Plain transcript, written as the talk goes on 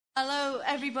Hello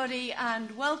everybody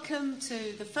and welcome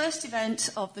to the first event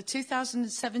of the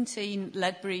 2017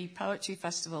 Ledbury Poetry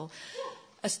Festival.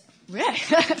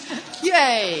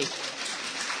 Yay!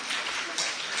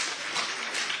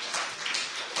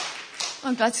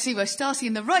 I'm glad to see we're starting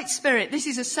in the right spirit. This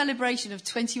is a celebration of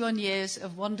 21 years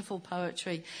of wonderful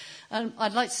poetry.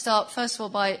 I'd like to start first of all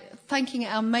by thanking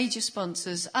our major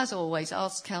sponsors, as always,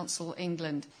 Arts Council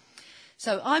England.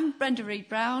 So I'm Brenda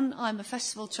Read-Brown, I'm a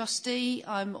festival trustee,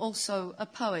 I'm also a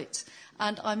poet,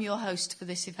 and I'm your host for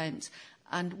this event.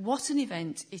 And what an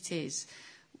event it is.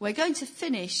 We're going to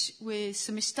finish with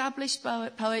some established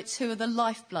poets who are the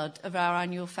lifeblood of our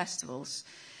annual festivals.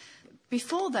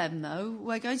 Before them, though,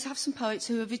 we're going to have some poets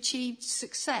who have achieved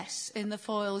success in the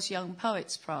Foyle Young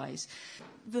Poets Prize.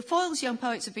 The Foyle Young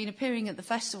Poets have been appearing at the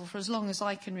festival for as long as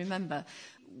I can remember.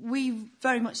 We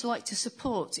very much like to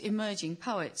support emerging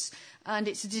poets, and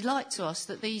it's a delight to us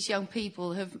that these young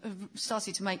people have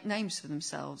started to make names for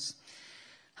themselves.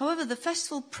 However, the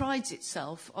festival prides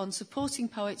itself on supporting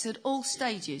poets at all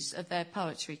stages of their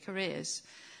poetry careers,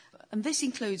 and this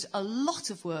includes a lot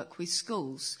of work with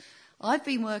schools. I've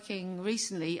been working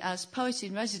recently as poet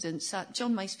in residence at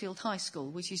Masefield High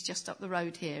School, which is just up the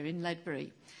road here in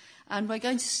Ledbury, and we're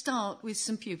going to start with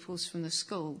some pupils from the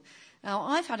school. Now,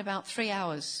 I've had about 3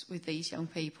 hours with these young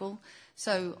people,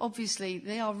 so obviously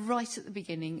they are right at the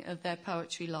beginning of their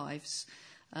poetry lives.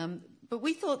 But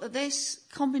we thought that this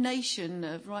combination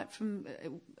of right from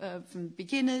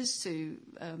beginners to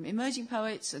emerging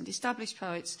poets and established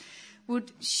poets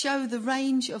would show the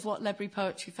range of what Ledbury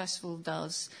Poetry Festival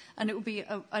does, and it would be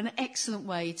an excellent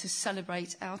way to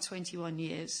celebrate our 21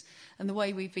 years and the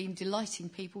way we've been delighting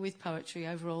people with poetry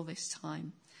over all this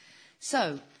time.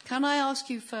 So, can I ask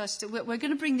you first, we're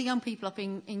going to bring the young people up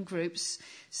in groups,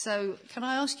 so can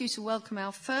I ask you to welcome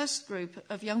our first group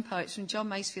of young poets from John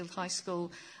Masefield High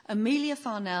School, Amelia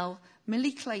Farnell,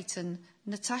 Millie Clayton,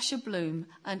 Natasha Bloom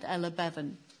and Ella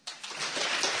Bevan.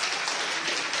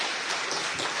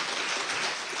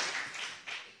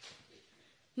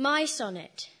 My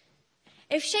sonnet.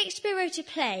 If Shakespeare wrote a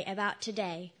play about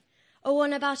today, or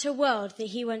one about a world that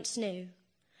he once knew,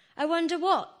 I wonder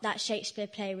what that Shakespeare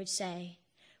play would say.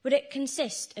 Would it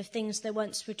consist of things that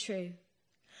once were true?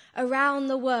 Around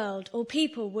the world all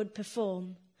people would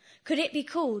perform. Could it be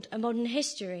called a modern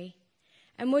history?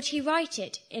 And would he write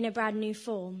it in a brand new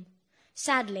form?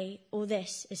 Sadly, all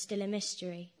this is still a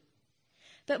mystery.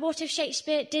 But what if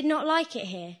Shakespeare did not like it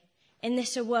here, in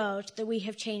this a world that we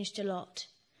have changed a lot?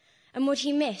 And would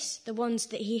he miss the ones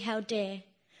that he held dear?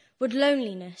 Would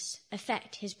loneliness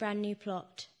affect his brand new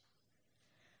plot?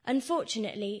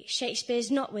 Unfortunately, Shakespeare is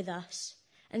not with us,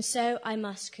 and so I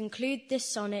must conclude this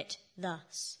sonnet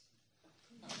thus.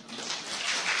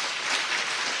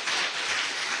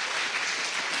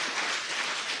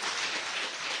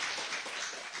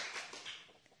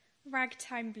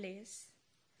 Ragtime blues.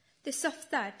 The soft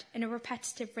thud in a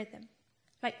repetitive rhythm,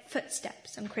 like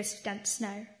footsteps on crisp dense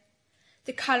snow.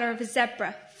 The colour of a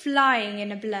zebra flying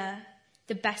in a blur,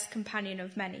 the best companion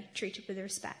of many treated with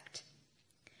respect.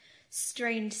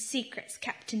 Strange secrets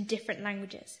kept in different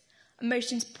languages,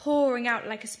 emotions pouring out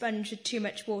like a sponge with too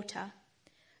much water.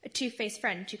 A two-faced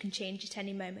friend who can change at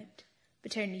any moment,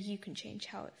 but only you can change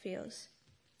how it feels.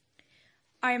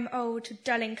 I am old with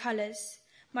dulling colours,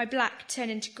 my black turned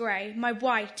into grey, my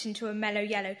white into a mellow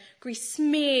yellow, grease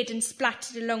smeared and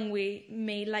splattered along with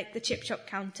me like the chip-chop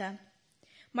counter.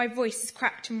 My voice is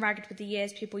cracked and ragged with the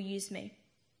years people use me.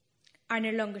 I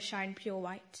no longer shine pure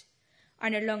white. I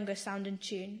no longer sound in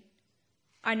tune.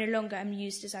 I no longer am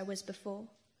used as I was before.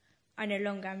 I no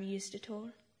longer am used at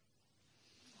all.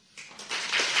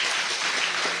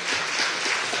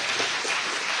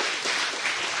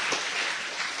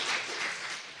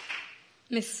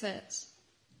 Misfit.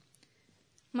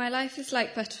 My life is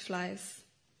like butterflies,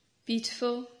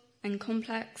 beautiful and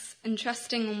complex and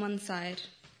trusting on one side.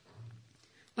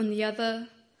 On the other,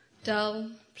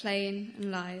 dull, plain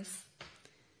and lies.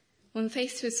 When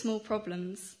faced with small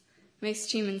problems,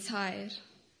 most humans hide,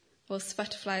 whilst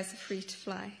butterflies are free to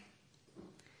fly.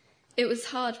 It was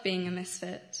hard being a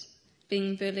misfit,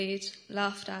 being bullied,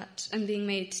 laughed at, and being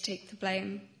made to take the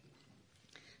blame.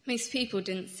 Most people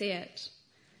didn't see it,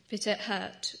 but it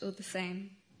hurt all the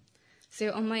same.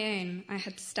 So on my own, I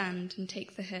had to stand and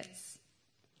take the hits.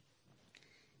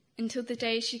 Until the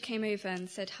day she came over and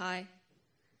said hi.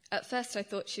 At first I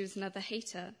thought she was another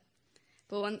hater,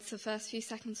 but once the first few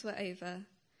seconds were over,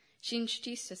 she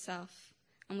introduced herself,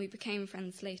 and we became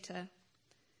friends later.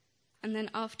 And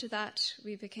then after that,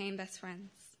 we became best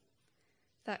friends.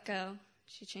 That girl,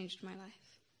 she changed my life.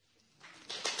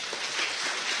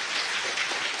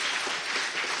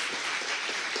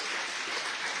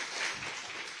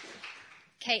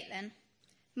 Caitlin.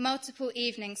 Multiple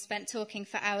evenings spent talking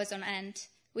for hours on end.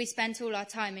 We spent all our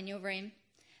time in your room.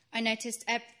 I noticed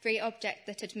every object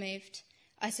that had moved.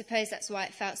 I suppose that's why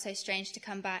it felt so strange to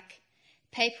come back.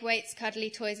 Paperweights, cuddly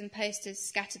toys and posters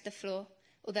scattered the floor,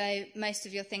 although most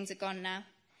of your things are gone now.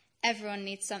 Everyone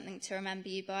needs something to remember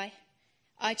you by.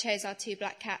 I chose our 2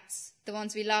 black cats, the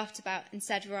ones we laughed about and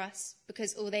said were us,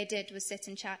 because all they did was sit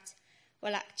and chat.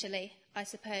 Well, actually, I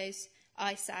suppose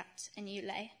I sat and you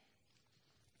lay.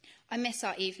 I miss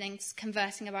our evenings,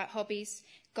 conversing about hobbies,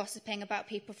 gossiping about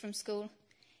people from school,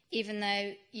 even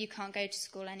though you can't go to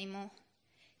school anymore.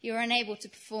 You are unable to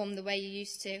perform the way you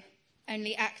used to,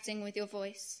 only acting with your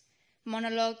voice,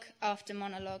 monologue after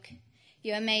monologue.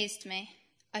 You amazed me.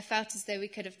 I felt as though we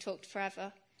could have talked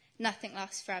forever. Nothing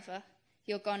lasts forever.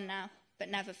 You're gone now, but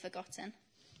never forgotten.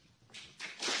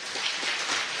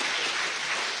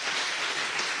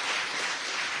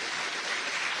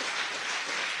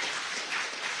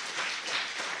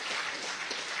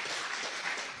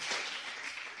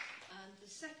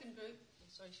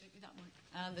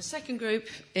 The second group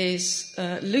is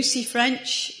Lucy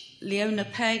French, Leona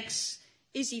Peggs,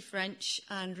 Izzy French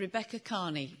and Rebecca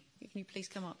Carney. Can you please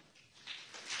come up?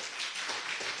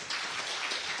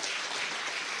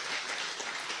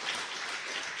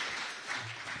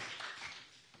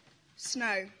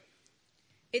 Snow.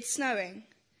 It's snowing.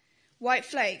 White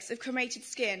flakes of cremated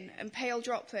skin and pale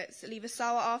droplets that leave a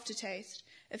sour aftertaste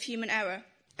of human error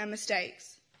and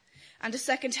mistakes. And a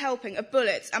second helping of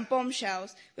bullets and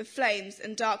bombshells with flames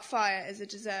and dark fire as a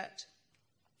dessert.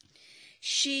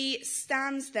 She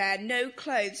stands there, no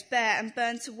clothes, bare and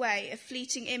burnt away, a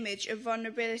fleeting image of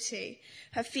vulnerability,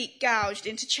 her feet gouged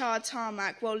into charred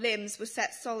tarmac while limbs were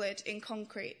set solid in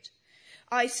concrete.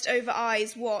 Iced over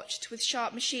eyes watched with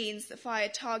sharp machines that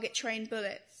fired target-trained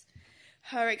bullets.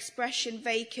 Her expression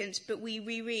vacant, but we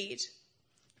reread,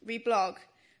 reblog,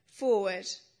 forward,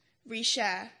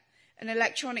 reshare. An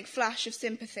electronic flash of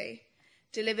sympathy,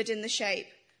 delivered in the shape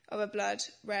of a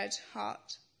blood-red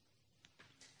heart.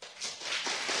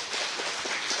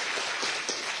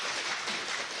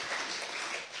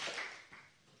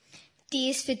 D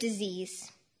is for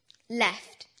disease.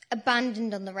 Left,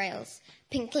 abandoned on the rails,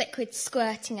 pink liquid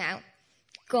squirting out.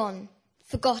 Gone,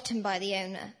 forgotten by the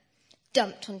owner,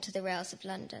 dumped onto the rails of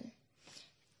London.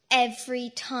 Every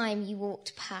time you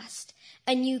walked past,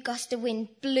 a new gust of wind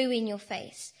blew in your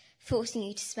face, forcing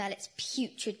you to smell its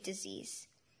putrid disease.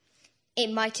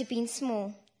 It might have been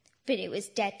small, but it was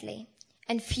deadly,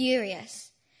 and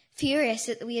furious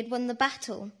that we had won the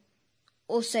battle.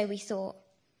 Or so we thought.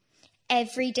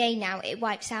 Every day now it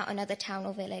wipes out another town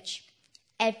or village.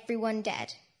 Everyone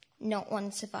dead, not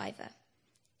one survivor,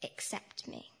 except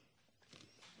me.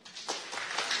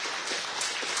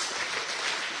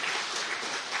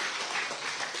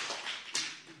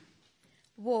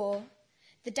 War.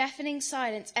 The deafening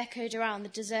silence echoed around the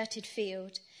deserted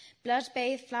field.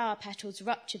 Blood-bathed flower petals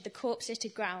ruptured the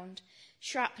corpse-littered ground.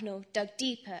 Shrapnel dug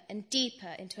deeper and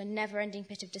deeper into a never-ending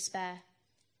pit of despair.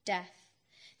 Death.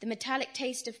 The metallic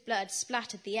taste of blood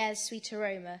splattered the air's sweet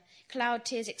aroma. Cloud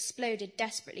tears exploded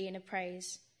desperately in a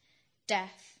praise.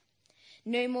 Death.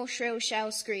 No more shrill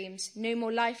shell screams. No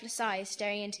more lifeless eyes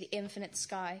staring into the infinite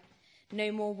sky.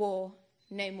 No more war.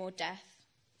 No more death.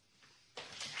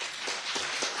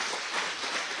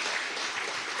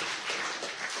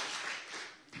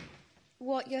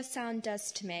 What your sound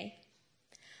does to me.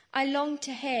 I long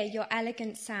to hear your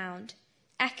elegant sound,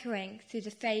 echoing through the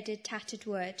faded, tattered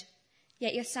wood,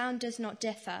 yet your sound does not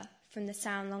differ from the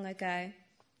sound long ago.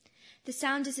 The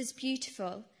sound is as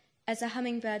beautiful as a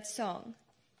hummingbird's song.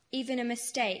 Even a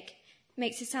mistake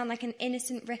makes it sound like an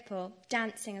innocent ripple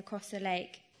dancing across the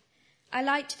lake. I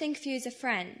like to think of you as a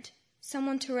friend,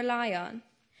 someone to rely on.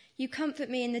 You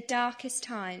comfort me in the darkest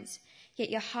times,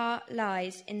 yet your heart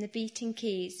lies in the beating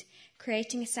keys,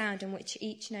 creating a sound in which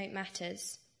each note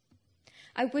matters.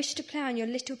 I wish to play on your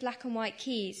little black and white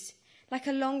keys, like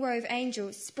a long row of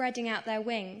angels spreading out their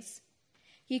wings.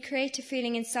 You create a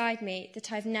feeling inside me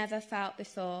that I've never felt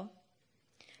before.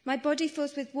 My body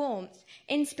fills with warmth,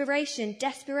 inspiration,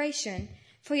 desperation,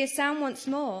 for your sound wants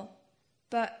more.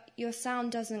 But your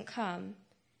sound doesn't come,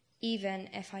 even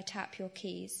if I tap your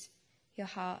keys. Your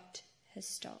heart has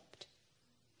stopped.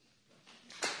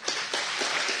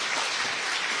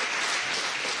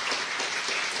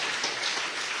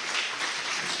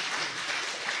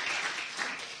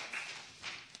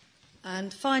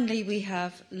 And finally, we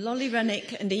have Lolly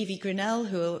Rennick and Evie Grinnell,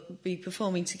 who will be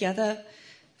performing together,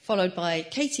 followed by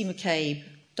Katie McCabe,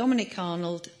 Dominic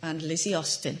Arnold and Lizzie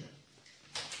Austin.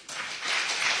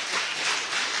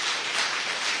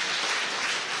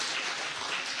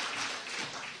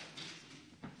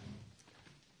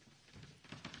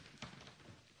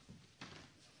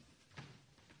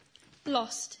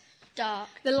 Lost. Dark.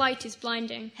 The light is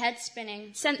blinding. Head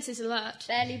spinning. Senses alert.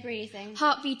 Barely breathing.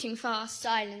 Heart beating fast.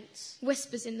 Silence.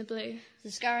 Whispers in the blue. The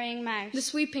scurrying mouse. The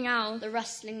swooping owl. The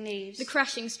rustling leaves. The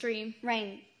crashing stream.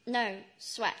 Rain. No.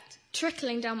 Sweat.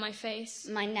 Trickling down my face.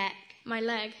 My neck. My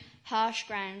leg. Harsh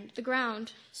ground. The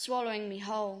ground. Swallowing me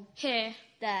whole. Here.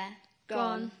 There.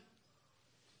 Gone.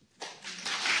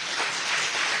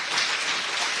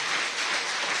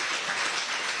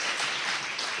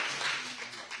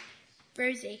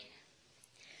 Rosie.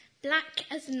 Black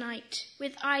as night,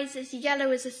 with eyes as yellow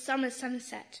as a summer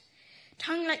sunset,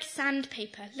 tongue like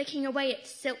sandpaper licking away at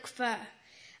silk fur,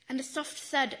 and a soft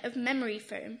thud of memory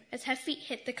foam as her feet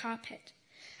hit the carpet.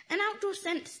 An outdoor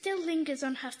scent still lingers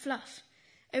on her fluff.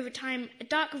 Over time, a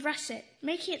dark russet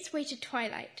making its way to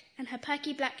twilight, and her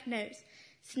perky black nose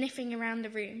sniffing around the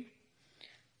room.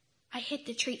 I hid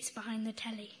the treats behind the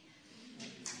telly.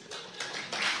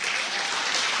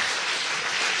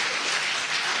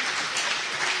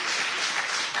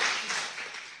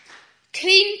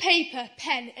 Clean paper,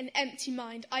 pen, and empty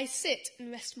mind, I sit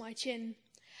and rest my chin,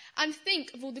 and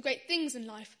think of all the great things in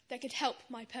life that could help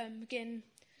my poem begin.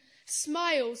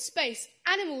 Smiles, space,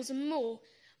 animals, and more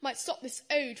might stop this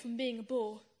ode from being a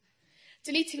bore.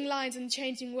 Deleting lines and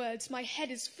changing words, my head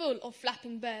is full of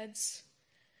flapping birds.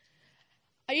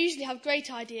 I usually have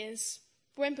great ideas,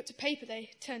 but when put to paper they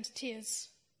turn to tears.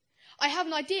 I have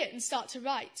an idea and start to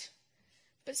write,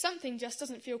 but something just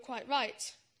doesn't feel quite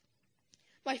right.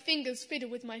 My fingers fiddle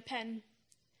with my pen.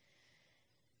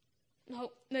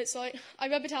 Oh, no, sorry. I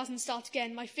rub it out and start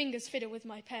again. My fingers fiddle with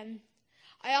my pen.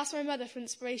 I ask my mother for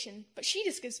inspiration, but she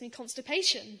just gives me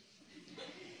constipation.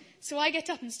 So I get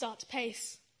up and start to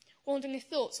pace, wondering if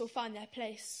thoughts will find their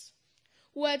place.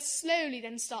 Words slowly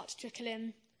then start to trickle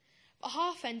in, but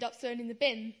half end up thrown in the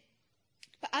bin.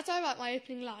 But as I write my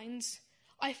opening lines,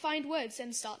 I find words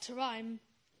then start to rhyme.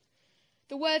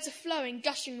 The words are flowing,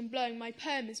 gushing and blowing, my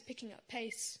poem is picking up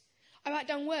pace. I write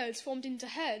down words formed into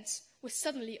herds, we're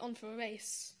suddenly on for a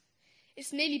race.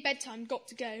 It's nearly bedtime, got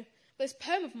to go, but this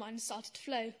poem of mine started to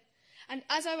flow. And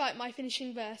as I write my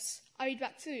finishing verse, I read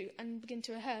back through and begin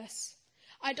to rehearse.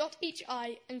 I dot each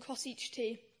I and cross each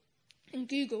T, and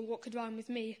Google what could rhyme with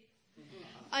me.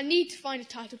 I need to find a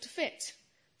title to fit.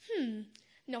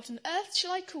 Not on earth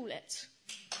shall I call it.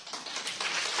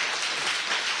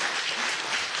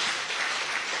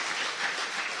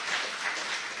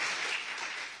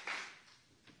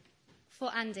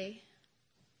 For Andy,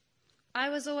 I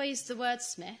was always the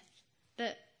wordsmith,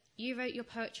 but you wrote your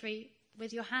poetry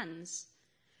with your hands,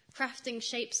 crafting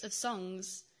shapes of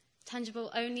songs, tangible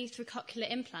only through cochlear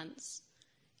implants.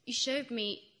 You showed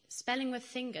me, spelling with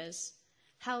fingers,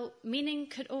 how meaning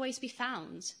could always be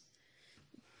found,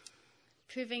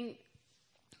 proving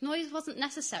noise wasn't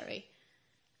necessary.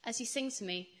 As you sing to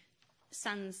me,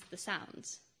 sans the sound.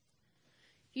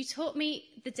 You taught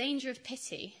me the danger of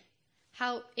pity,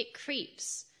 how it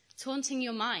creeps, taunting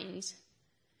your mind.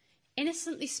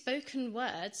 Innocently spoken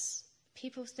words,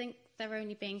 people think they're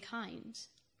only being kind.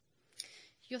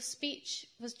 Your speech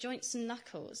was joints and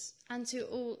knuckles, and to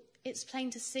all it's plain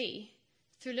to see,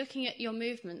 through looking at your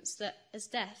movements, that as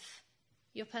deaf,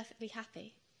 you're perfectly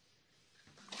happy.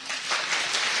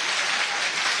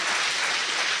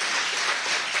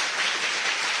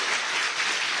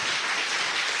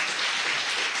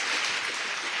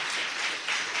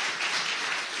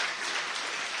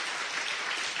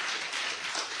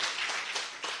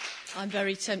 I'm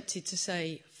very tempted to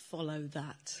say, follow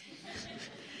that.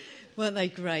 Weren't they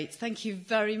great? Thank you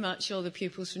very much, all the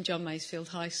pupils from John Masefield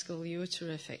High School. You were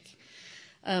terrific.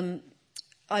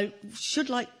 I should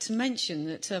like to mention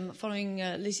that following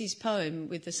Lizzie's poem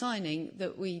with the signing,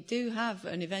 that we do have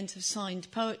an event of signed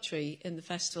poetry in the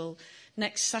festival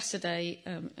next Saturday,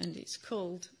 and it's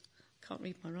called, I can't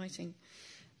read my writing,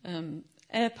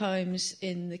 Air Poems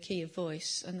in the Key of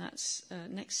Voice, and that's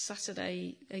next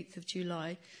Saturday, 8th of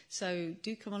July. So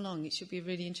do come along. It should be a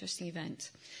really interesting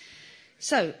event.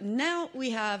 So now we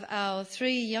have our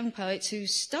three young poets who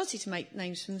started to make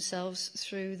names for themselves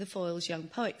through the Foyle Young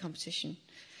Poet competition.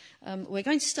 We're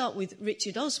going to start with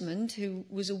Richard Osmond, who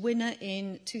was a winner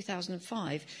in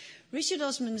 2005. Richard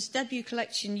Osmond's debut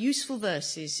collection, Useful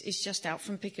Verses, is just out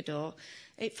from Picador.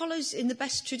 It follows in the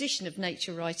best tradition of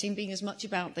nature writing, being as much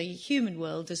about the human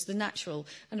world as the natural,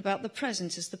 and about the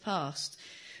present as the past.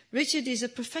 Richard is a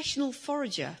professional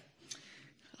forager.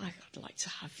 I'd like to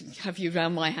have you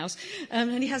around my house.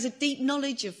 And he has a deep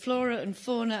knowledge of flora and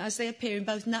fauna as they appear in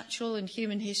both natural and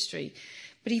human history.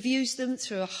 But he views them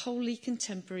through a wholly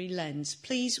contemporary lens.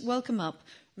 Please welcome up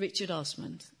Richard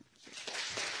Osmond.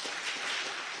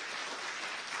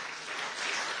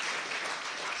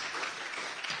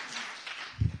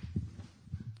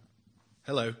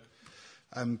 Hello.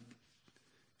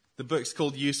 The book's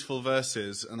called Useful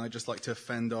Verses, and I'd just like to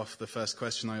fend off the first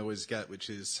question I always get, which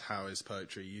is, how is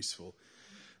poetry useful?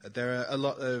 There are a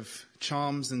lot of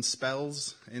charms and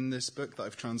spells in this book that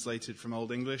I've translated from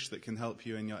Old English that can help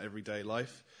you in your everyday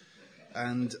life.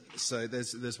 And so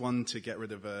there's one to get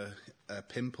rid of a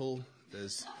pimple.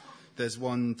 There's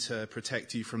one to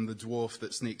protect you from the dwarf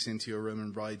that sneaks into your room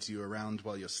and rides you around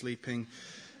while you're sleeping.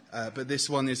 But this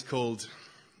one is called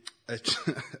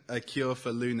A Cure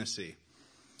for Lunacy.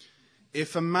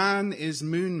 If a man is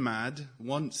moon mad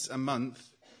once a month,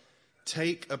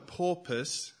 take a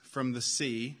porpoise from the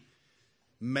sea,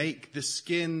 make the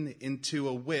skin into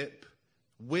a whip,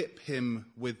 whip him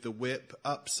with the whip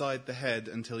upside the head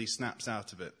until he snaps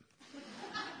out of it.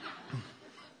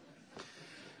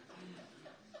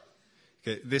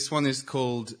 Okay, this one is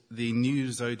called The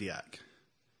New Zodiac.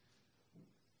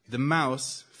 The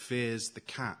mouse fears the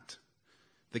cat.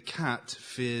 The cat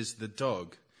fears the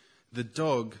dog. The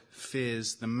dog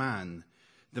fears the man.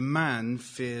 The man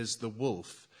fears the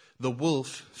wolf. The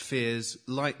wolf fears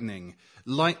lightning.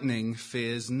 Lightning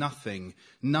fears nothing.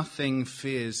 Nothing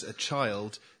fears a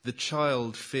child. The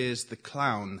child fears the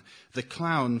clown. The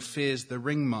clown fears the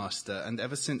ringmaster. And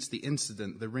ever since the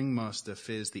incident, the ringmaster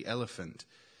fears the elephant.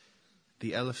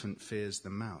 The elephant fears the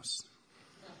mouse.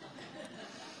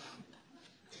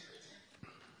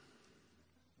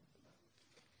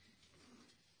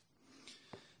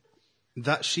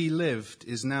 That she lived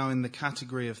is now in the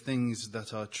category of things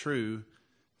that are true,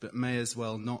 but may as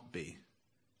well not be.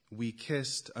 We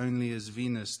kissed only as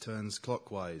Venus turns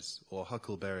clockwise, or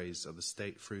huckleberries are the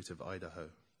state fruit of Idaho.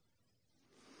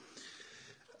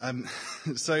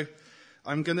 So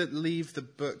I'm going to leave the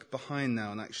book behind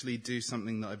now and actually do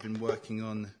something that I've been working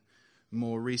on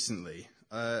more recently.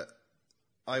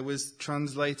 I was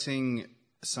translating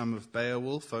some of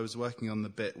Beowulf. I was working on the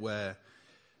bit where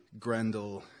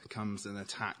Grendel comes and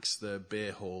attacks the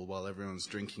beer hall while everyone's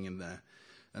drinking in there.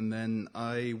 And then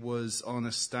I was on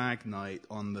a stag night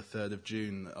on the 3rd of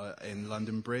June in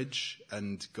London Bridge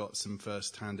and got some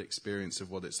first-hand experience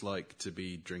of what it's like to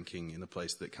be drinking in a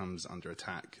place that comes under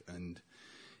attack. And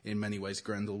in many ways,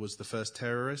 Grendel was the first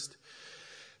terrorist.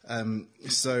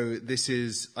 So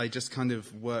I just kind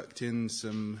of worked in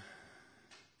some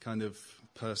kind of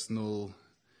personal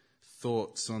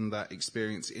thoughts on that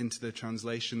experience into the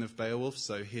translation of Beowulf.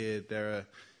 So here there are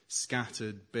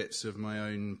scattered bits of my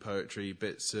own poetry,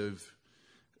 bits of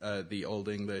the Old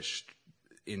English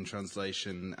in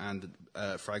translation, and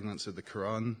fragments of the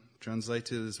Quran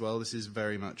translated as well. This is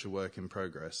very much a work in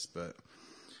progress, but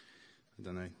I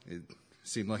don't know, it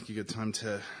seemed like a good time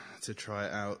to try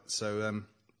it out. So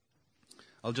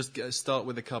I'll just start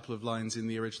with a couple of lines in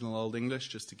the original Old English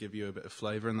just to give you a bit of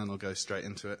flavour, and then I'll go straight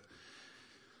into it.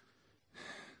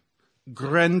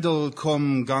 Grendel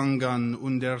kom gangan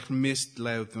under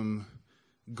mistlautum,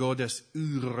 godes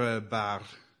ure bar.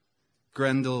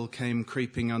 Grendel came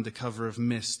creeping under cover of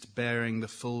mist, bearing the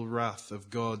full wrath of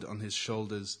God on his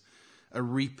shoulders, a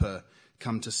reaper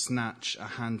come to snatch a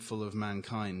handful of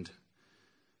mankind.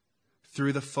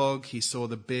 Through the fog he saw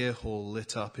the beer hall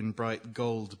lit up in bright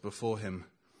gold before him.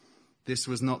 This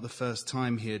was not the first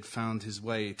time he had found his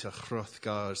way to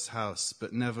Hrothgar's house,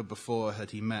 but never before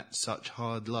had he met such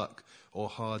hard luck or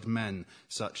hard men,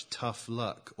 such tough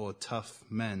luck or tough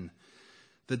men.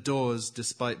 The doors,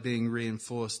 despite being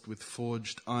reinforced with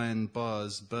forged iron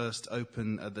bars, burst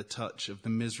open at the touch of the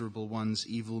miserable one's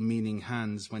evil-meaning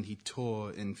hands when he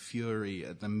tore in fury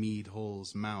at the mead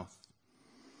hall's mouth.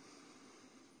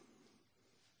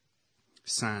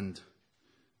 Sand.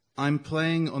 I'm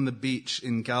playing on the beach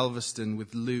in Galveston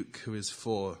with Luke, who is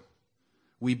 4.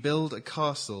 We build a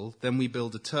castle, then we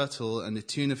build a turtle and a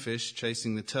tuna fish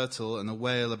chasing the turtle and a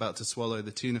whale about to swallow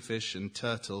the tuna fish and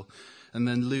turtle, and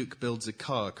then Luke builds a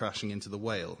car crashing into the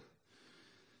whale.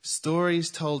 Stories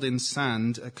told in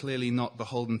sand are clearly not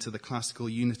beholden to the classical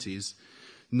unities,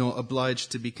 nor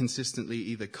obliged to be consistently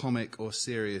either comic or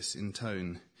serious in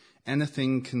tone.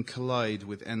 Anything can collide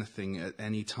with anything at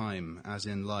any time, as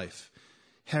in life.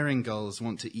 Herring gulls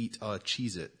want to eat our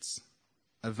Cheez-Its.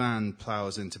 A van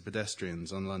ploughs into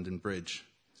pedestrians on London Bridge.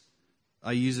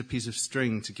 I use a piece of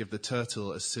string to give the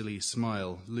turtle a silly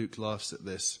smile. Luke laughs at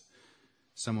this.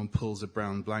 Someone pulls a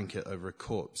brown blanket over a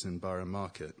corpse in Borough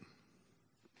Market.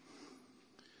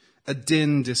 A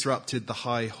din disrupted the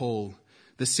high hall.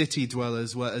 The city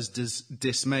dwellers were as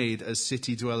dismayed as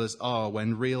city dwellers are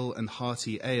when real and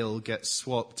hearty ale gets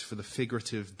swapped for the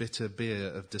figurative bitter beer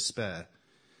of despair.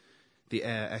 The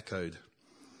air echoed.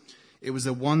 It was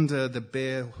a wonder the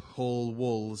beer hall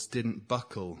walls didn't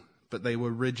buckle, but they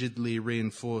were rigidly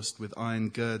reinforced with iron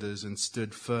girders and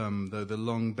stood firm, though the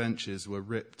long benches were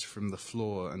ripped from the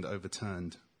floor and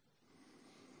overturned.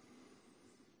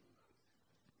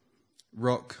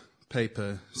 Rock,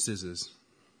 paper, scissors.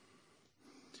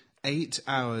 8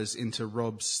 hours into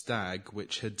Rob's stag,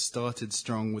 which had started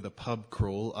strong with a pub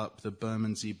crawl up the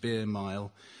Bermondsey Beer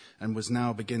Mile and was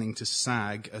now beginning to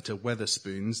sag at a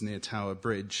Wetherspoons near Tower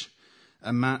Bridge,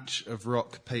 a match of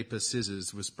rock, paper,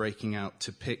 scissors was breaking out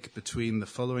to pick between the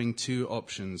following 2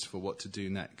 options for what to do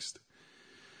next.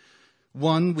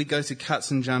 1, we go to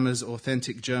Katzenjammer's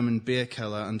authentic German beer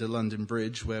keller under London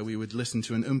Bridge, where we would listen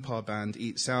to an Umpar band,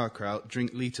 eat sauerkraut,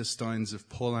 drink Litersteins of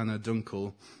Paulaner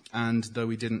Dunkel, and, though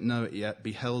we didn't know it yet,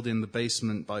 be held in the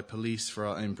basement by police for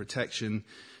our own protection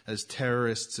as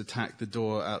terrorists attack the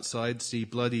door outside, see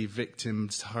bloody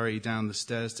victims hurry down the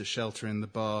stairs to shelter in the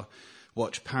bar,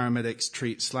 watch paramedics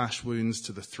treat slash wounds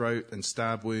to the throat and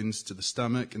stab wounds to the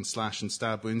stomach and slash and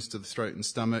stab wounds to the throat and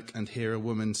stomach, and hear a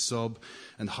woman sob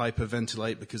and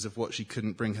hyperventilate because of what she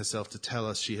couldn't bring herself to tell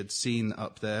us she had seen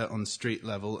up there on street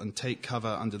level, and take cover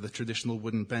under the traditional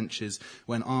wooden benches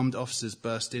when armed officers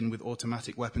burst in with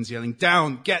automatic weapons yelling,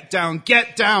 "Down, get down,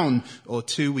 get down!" Or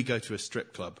 2, we go to a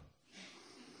strip club.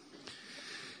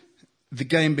 The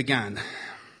game began.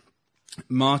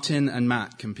 Martin and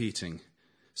Matt competing.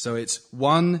 So it's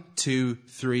 1, 2,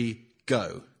 3,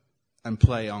 go, and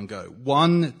play on go.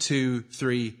 1, 2,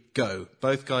 3, go.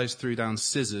 Both guys threw down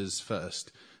scissors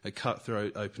first, a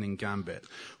cutthroat opening gambit.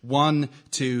 1,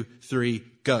 2, 3,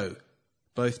 go.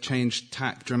 Both changed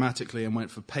tack dramatically and went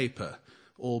for paper.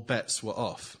 All bets were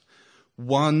off.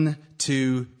 1,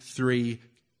 2, 3,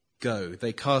 go.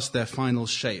 They cast their final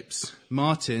shapes.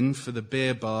 Martin, for the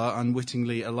beer bar,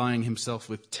 unwittingly allying himself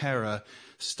with terror,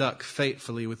 stuck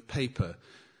fatefully with paper,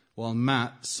 while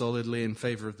Matt, solidly in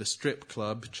favour of the strip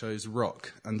club, chose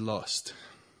rock and lost.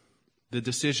 The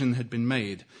decision had been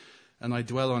made, and I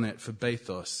dwell on it for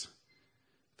bathos.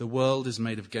 The world is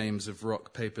made of games of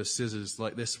rock, paper, scissors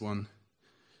like this one,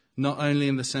 not only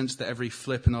in the sense that every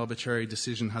flip and arbitrary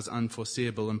decision has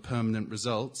unforeseeable and permanent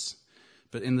results,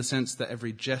 but in the sense that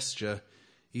every gesture,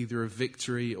 either of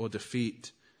victory or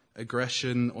defeat,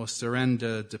 aggression or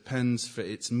surrender, depends for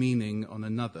its meaning on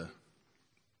another.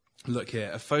 Look here,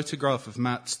 a photograph of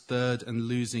Matt's third and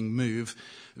losing move,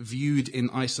 viewed in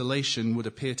isolation, would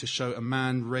appear to show a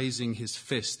man raising his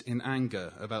fist in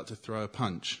anger, about to throw a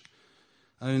punch.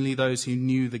 Only those who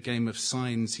knew the game of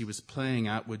signs he was playing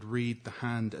at would read the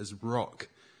hand as rock.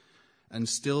 And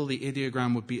still the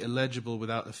ideogram would be illegible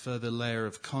without a further layer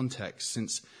of context,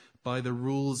 since by the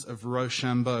rules of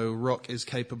Rochambeau, rock is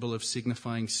capable of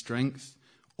signifying strength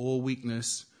or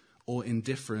weakness or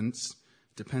indifference,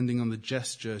 depending on the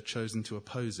gesture chosen to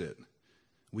oppose it.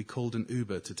 We called an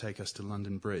Uber to take us to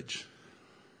London Bridge.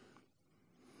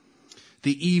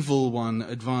 The evil one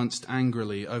advanced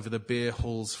angrily over the beer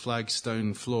hall's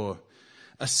flagstone floor.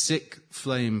 A sick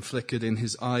flame flickered in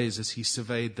his eyes as he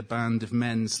surveyed the band of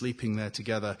men sleeping there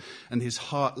together, and his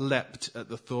heart leapt at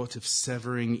the thought of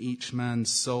severing each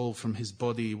man's soul from his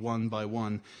body one by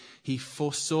one. He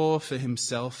foresaw for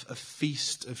himself a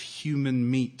feast of human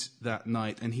meat that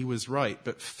night, and he was right,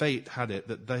 but fate had it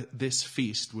that this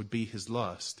feast would be his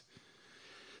last.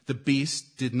 The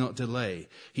beast did not delay.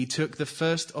 He took the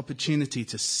first opportunity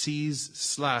to seize,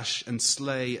 slash, and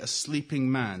slay a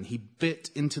sleeping man. He bit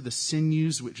into the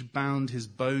sinews which bound his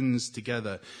bones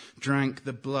together, drank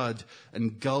the blood,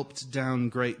 and gulped down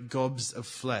great gobs of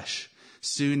flesh.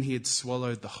 Soon he had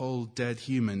swallowed the whole dead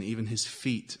human, even his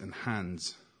feet and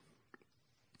hands.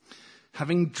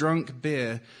 Having drunk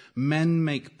beer, men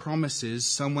make promises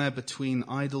somewhere between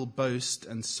idle boast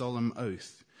and solemn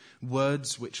oath.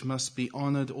 Words which must be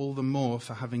honoured all the more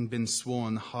for having been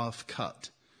sworn half-cut.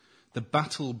 The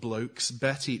battle blokes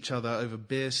bet each other over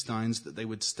beer steins that they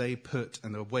would stay put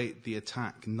and await the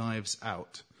attack, knives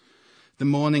out. The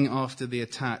morning after the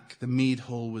attack, the mead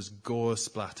hall was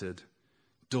gore-splattered.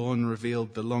 Dawn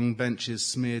revealed the long benches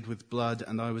smeared with blood,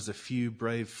 and I was a few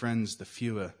brave friends the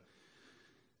fewer.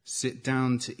 Sit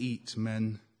down to eat,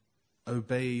 men.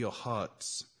 Obey your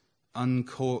hearts.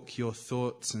 Uncork your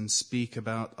thoughts and speak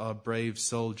about our brave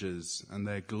soldiers and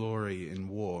their glory in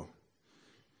war.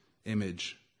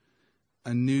 Image.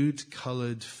 A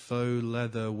nude-coloured faux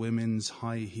leather women's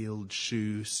high-heeled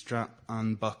shoe, strap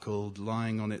unbuckled,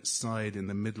 lying on its side in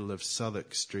the middle of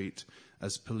Southwark Street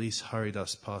as police hurried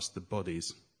us past the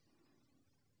bodies.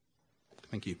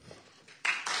 Thank you.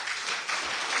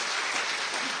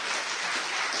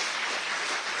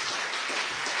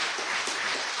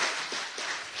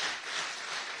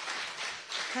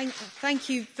 Thank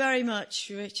you very much,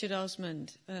 Richard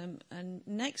Osmond. And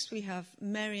next we have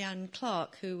Mary Ann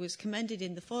Clark, who was commended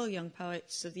in the Foyle Young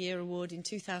Poets of the Year Award in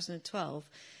 2012.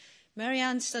 Mary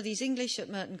Ann studies English at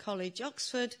Merton College,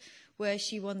 Oxford, where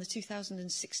she won the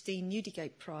 2016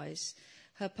 Newdigate Prize.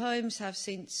 Her poems have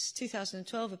since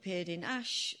 2012 appeared in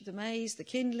Ash, The Maze, The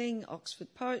Kindling,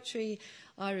 Oxford Poetry,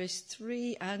 Iris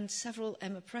 3 and several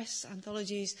Emma Press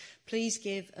anthologies. Please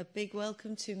give a big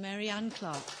welcome to Mary Ann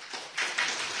Clark.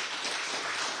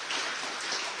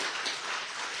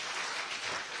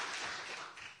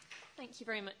 Thank you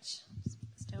very much.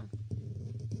 Just down. There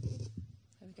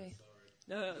we go.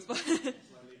 No, it's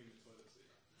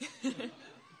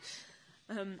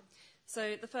fine.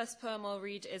 So the first poem I'll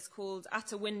read is called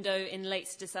At a Window in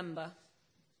Late December.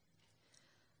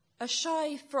 A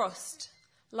shy frost,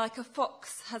 like a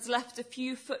fox, has left a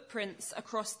few footprints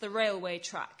across the railway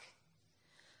track.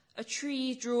 A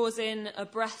tree draws in a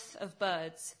breath of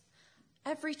birds.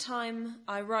 Every time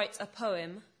I write a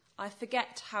poem, I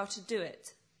forget how to do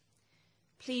it.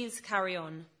 Please carry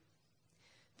on.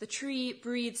 The tree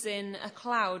breathes in a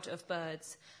cloud of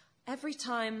birds. Every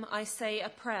time I say a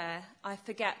prayer, I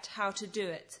forget how to do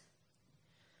it.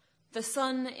 The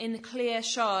sun in clear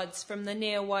shards from the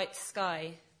near white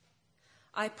sky.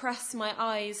 I press my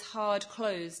eyes hard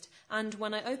closed, and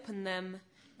when I open them,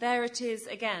 there it is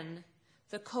again,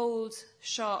 the cold,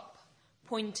 sharp,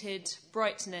 pointed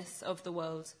brightness of the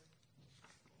world.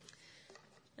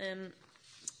 And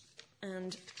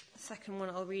the second one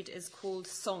I'll read is called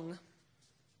Song.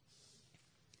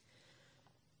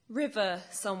 River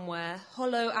somewhere,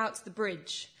 hollow out the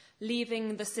bridge,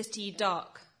 leaving the city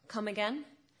dark. Come again?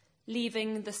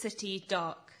 Leaving the city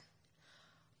dark.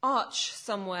 Arch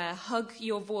somewhere, hug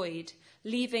your void,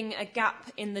 leaving a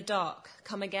gap in the dark.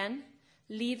 Come again?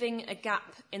 Leaving a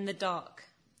gap in the dark.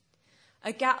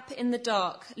 A gap in the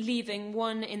dark, leaving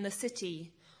one in the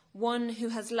city, one who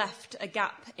has left a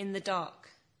gap in the dark.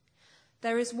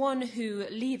 There is one who,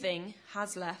 leaving,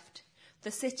 has left.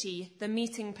 The city, the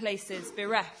meeting places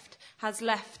bereft, has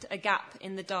left a gap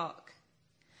in the dark.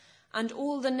 And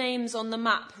all the names on the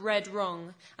map read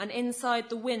wrong, and inside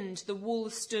the wind the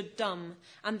walls stood dumb,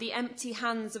 and the empty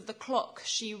hands of the clock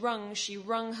she wrung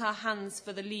her hands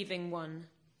for the leaving one.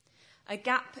 A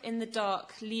gap in the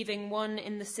dark, leaving one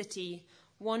in the city,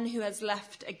 one who has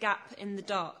left a gap in the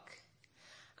dark.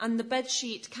 And the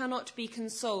bedsheet cannot be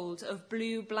consoled of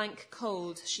blue blank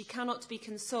cold. She cannot be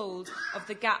consoled of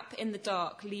the gap in the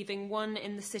dark, leaving one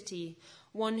in the city,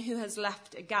 one who has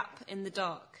left a gap in the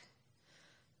dark.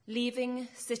 Leaving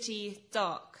city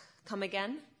dark. Come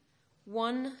again.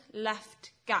 One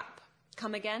left gap.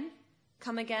 Come again.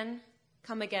 Come again.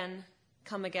 Come again.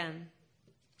 Come again.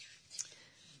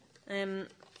 And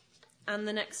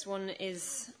the next one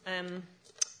is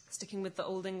sticking with the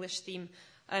Old English theme.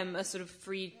 A sort of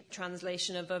free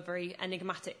translation of a very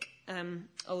enigmatic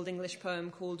Old English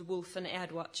poem called Wolf and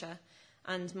Erdwacher,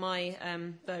 and my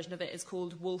version of it is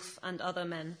called Wolf and Other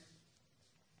Men.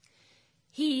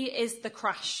 He is the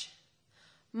crash.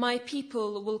 My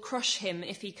people will crush him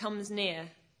if he comes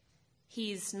near.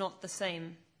 He's not the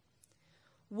same.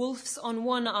 Wolves on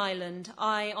one island,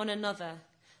 I on another.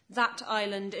 That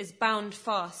island is bound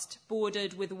fast,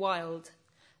 bordered with wild,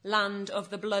 land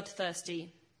of the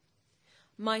bloodthirsty.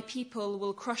 My people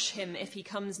will crush him if he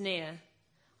comes near.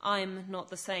 I'm not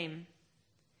the same.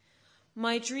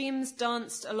 My dreams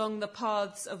danced along the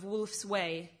paths of Wolf's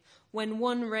Way, when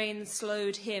one rain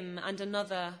slowed him and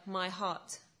another my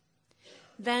heart.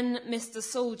 Then Mr.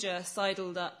 Soldier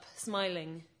sidled up,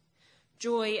 smiling.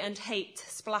 Joy and hate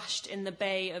splashed in the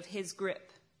bay of his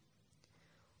grip.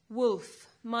 Wolf,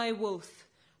 my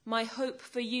hope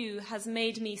for you has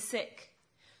made me sick.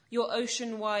 Your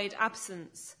ocean-wide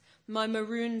absence, my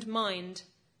marooned mind.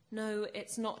 No,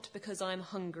 it's not because I'm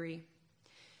hungry.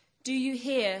 Do you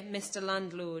hear, Mr.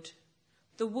 Landlord?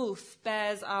 The wolf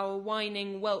bears our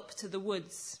whining whelp to the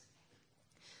woods.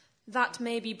 That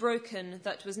may be broken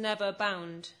that was never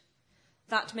bound.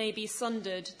 That may be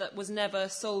sundered that was never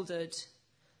soldered.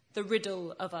 The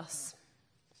riddle of us.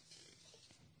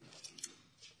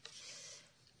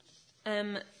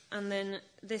 And then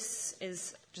this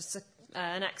is just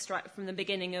an extract from the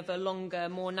beginning of a longer,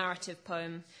 more narrative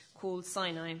poem called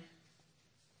Sinai.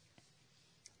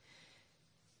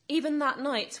 Even that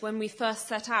night when we first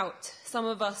set out, some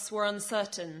of us were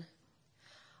uncertain.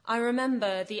 I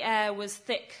remember the air was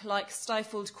thick like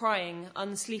stifled crying,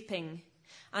 unsleeping,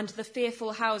 and the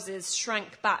fearful houses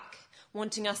shrank back,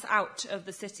 wanting us out of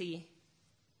the city.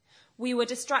 We were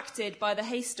distracted by the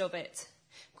haste of it,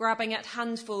 grabbing at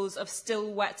handfuls of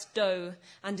still wet dough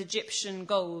and Egyptian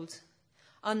gold.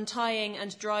 untying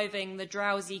and driving the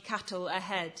drowsy cattle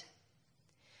ahead.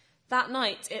 That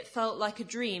night it felt like a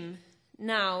dream,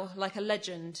 now like a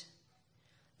legend.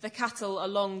 The cattle are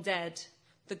long dead,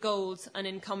 the gold an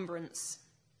encumbrance.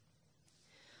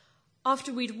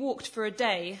 After we'd walked for a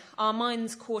day, our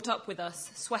minds caught up with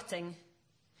us, sweating.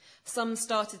 Some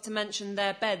started to mention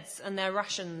their beds and their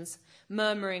rations,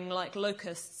 murmuring like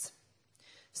locusts.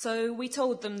 So we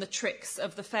told them the tricks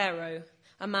of the Pharaoh,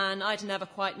 a man I'd never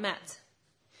quite met.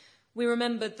 We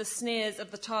remembered the sneers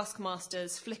of the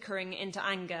taskmasters flickering into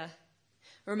anger,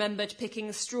 remembered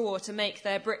picking straw to make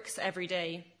their bricks every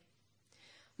day.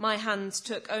 My hands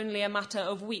took only a matter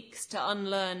of weeks to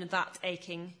unlearn that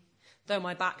aching, though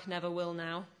my back never will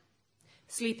now.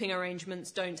 Sleeping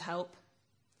arrangements don't help.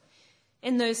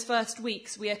 In those first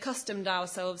weeks, we accustomed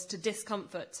ourselves to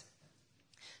discomfort.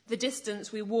 The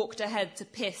distance we walked ahead to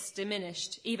piss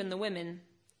diminished, even the women.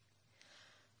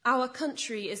 Our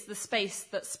country is the space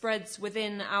that spreads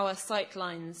within our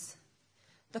sightlines.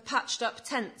 The patched-up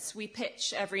tents we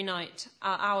pitch every night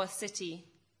are our city.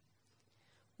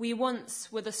 We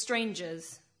once were the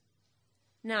strangers.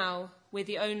 Now we're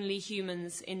the only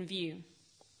humans in view.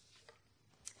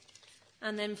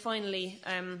 And then finally,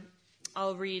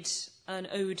 I'll read an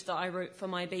ode that I wrote for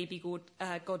my baby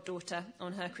goddaughter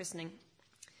on her christening.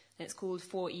 It's called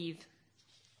For Eve.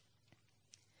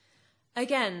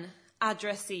 Again,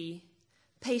 addressee,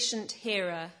 patient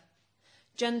hearer,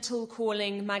 gentle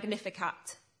calling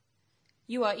Magnificat.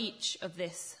 You are each of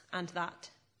this and that.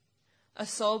 A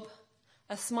sob,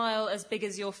 a smile as big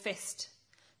as your fist,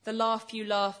 the laugh you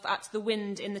laugh at the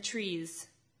wind in the trees.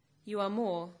 You are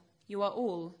more, you are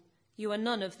all, you are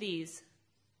none of these.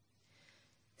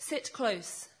 Sit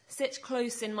close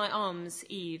in my arms,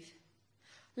 Eve.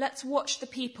 Let's watch the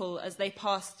people as they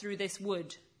pass through this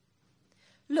wood.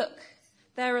 Look,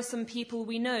 there are some people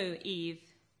we know, Eve.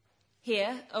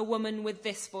 Here, a woman with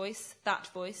this voice, that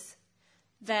voice.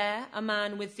 There, a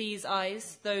man with these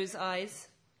eyes, those eyes.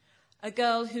 A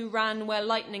girl who ran where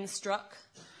lightning struck.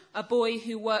 A boy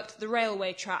who worked the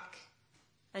railway track.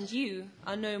 And you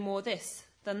are no more this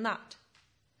than that.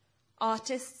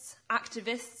 Artists,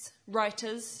 activists,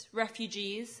 writers,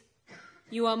 refugees.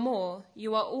 You are more,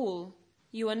 you are all,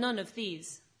 you are none of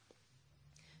these.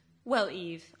 Well,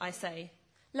 Eve, I say,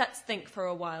 let's think for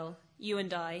a while, you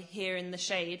and I, here in the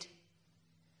shade.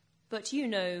 But you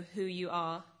know who you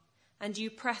are, and you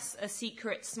press a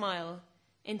secret smile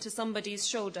into somebody's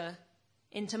shoulder,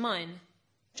 into mine,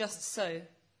 just so.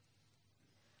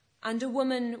 And a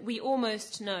woman we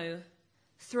almost know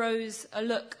throws a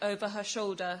look over her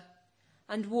shoulder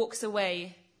and walks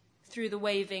away through the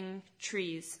waving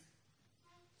trees.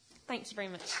 Thank you very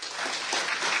much.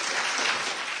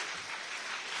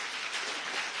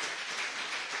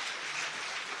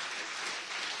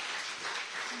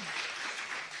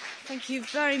 Thank you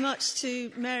very much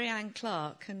to Mary Ann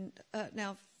Clark. And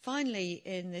now, finally,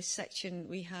 in this section,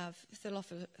 we have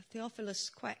Theophilus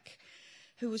Kwek,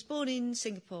 who was born in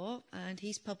Singapore, and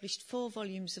he's published 4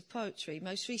 volumes of poetry,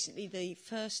 most recently The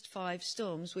First 5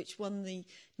 Storms, which won the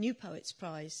New Poets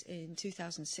Prize in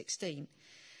 2016.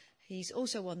 He's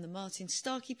also won the Martin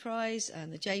Starkey Prize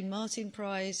and the Jane Martin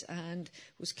Prize, and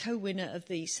was co-winner of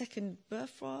the second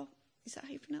Burfroy, is that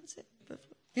how you pronounce it?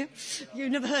 Yeah,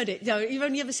 you've never heard it. No, you've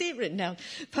only ever seen it written down.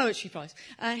 Poetry Prize.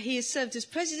 He has served as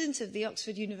president of the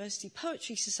Oxford University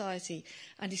Poetry Society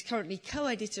and is currently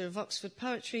co-editor of Oxford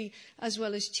Poetry, as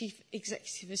well as chief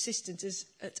executive assistant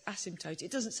at Asymptote.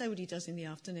 It doesn't say what he does in the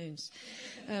afternoons.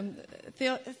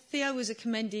 Theo was a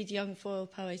commended young Foyle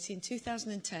poet in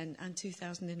 2010 and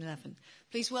 2011.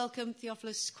 Please welcome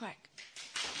Theophilus Kwek.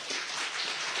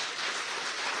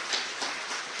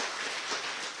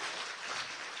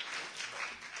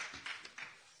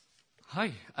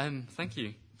 Hi, thank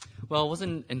you. Well, I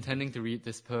wasn't intending to read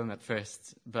this poem at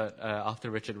first, but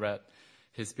after Richard read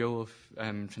his Beowulf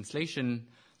translation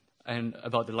and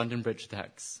about the London Bridge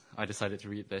attacks, I decided to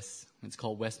read this. It's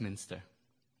called Westminster.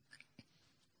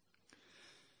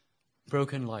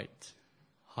 Broken light,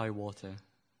 high water,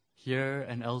 here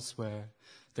and elsewhere,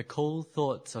 the cold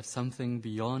thoughts of something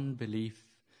beyond belief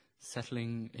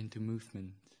settling into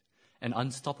movement. An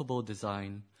unstoppable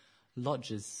design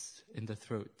lodges in the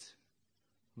throat,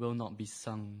 will not be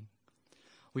sung.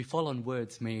 We fall on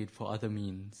words made for other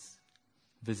means.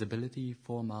 Visibility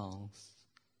 4 miles,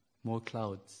 more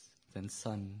clouds than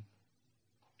sun.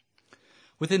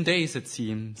 Within days, it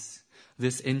seems,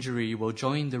 this injury will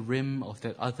join the rim of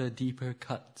that other deeper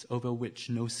cut over which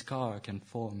no scar can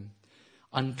form,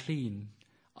 unclean,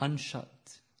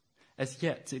 unshut, As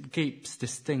yet it gapes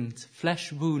distinct,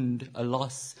 flesh wound, a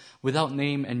loss, without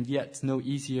name and yet no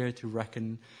easier to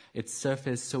reckon, its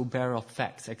surface so bare of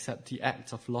facts except the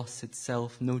act of loss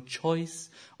itself, no choice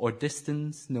or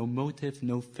distance, no motive,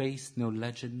 no face, no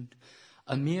legend,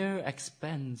 a mere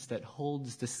expanse that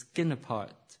holds the skin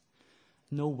apart,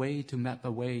 no way to map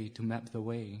a way to map the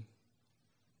way.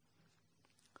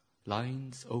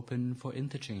 Lines open for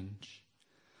interchange.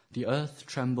 The earth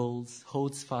trembles,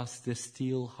 holds fast this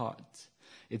steel heart,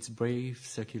 its brave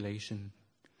circulation.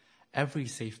 Every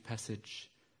safe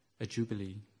passage, a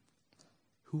jubilee.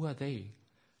 Who are they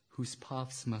whose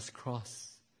paths must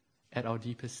cross at our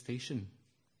deepest station?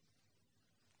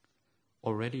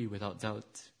 Already, without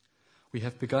doubt, we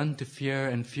have begun to fear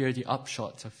and fear the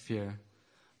upshot of fear,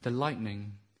 the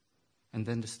lightning and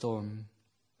then the storm.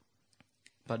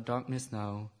 But darkness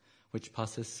now, which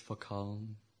passes for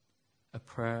calm, a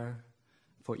prayer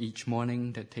for each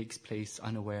morning that takes place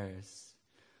unawares,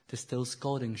 the still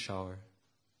scalding shower,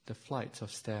 the flight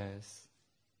of stairs.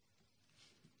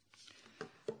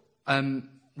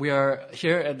 We are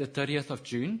here at the 30th of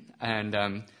June,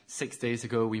 and 6 days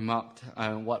ago we marked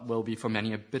what will be for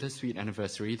many a bittersweet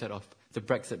anniversary, that of the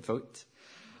Brexit vote.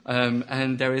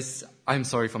 And there is, I'm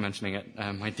sorry for mentioning it,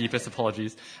 my deepest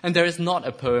apologies, and there is not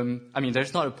a poem,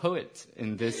 there's not a poet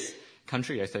in this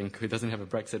country, I think, who doesn't have a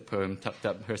Brexit poem tucked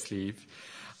up her sleeve.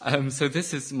 So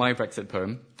this is my Brexit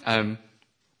poem.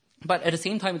 But at the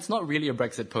same time, it's not really a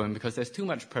Brexit poem because there's too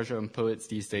much pressure on poets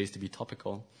these days to be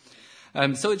topical.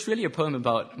 So it's really a poem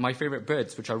about my favorite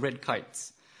birds, which are red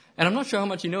kites. And I'm not sure how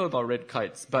much you know about red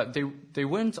kites, but they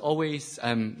weren't always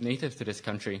native to this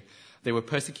country. They were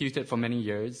persecuted for many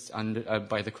years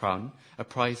by the crown. A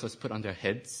price was put on their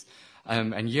heads.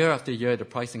 And year after year, the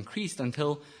price increased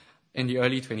until in the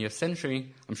early 20th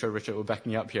century, I'm sure Richard will back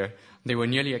me up here, they were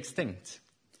nearly extinct.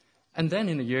 And then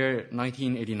in the year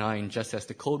 1989, just as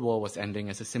the Cold War was ending,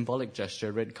 as a symbolic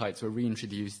gesture, red kites were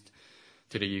reintroduced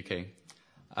to the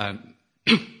UK.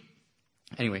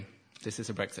 Anyway, this is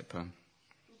a Brexit poem.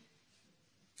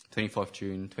 24th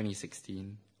June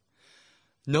 2016.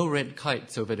 No red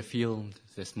kites over the field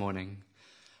this morning.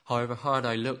 However hard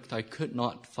I looked, I could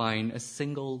not find a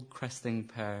single cresting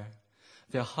pair.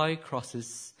 Their high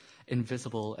crosses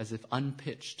invisible as if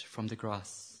unpitched from the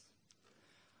grass.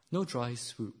 No dry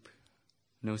swoop,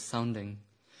 no sounding,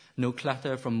 no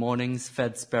clatter from morning's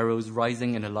fed sparrows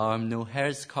rising in alarm, no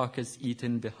hare's carcass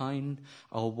eaten behind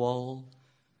our wall,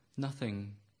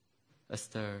 nothing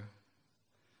astir,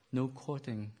 no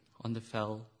courting on the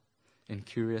fell in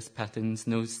curious patterns,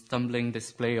 no stumbling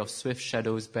display of swift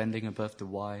shadows bending above the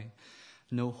Y,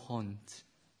 no haunt,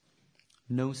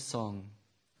 no song,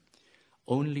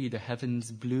 only the heavens'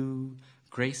 blue,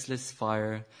 graceless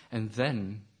fire, and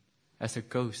then, as a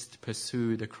ghost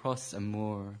pursued across a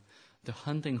moor, the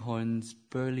hunting horn's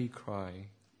burly cry,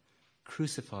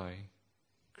 crucify,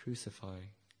 crucify,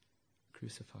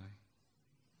 crucify.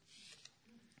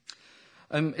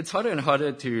 It's harder and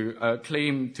harder to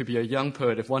claim to be a young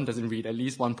poet if one doesn't read at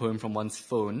least one poem from one's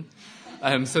phone.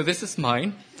 So this is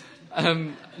mine.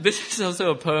 This is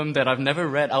also a poem that I've never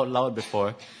read out loud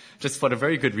before, just for the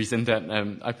very good reason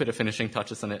that I put the finishing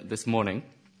touches on it this morning.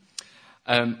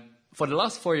 For the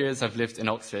last 4 years, I've lived in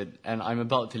Oxford, and I'm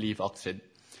about to leave Oxford.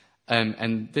 I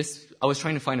was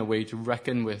trying to find a way to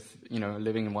reckon with,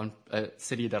 living in one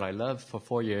city that I love for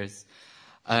 4 years.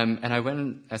 And I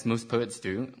went, as most poets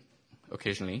do,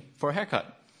 occasionally, for a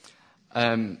haircut.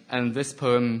 And this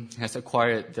poem has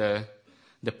acquired the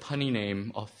punny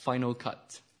name of Final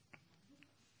Cut.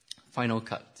 Final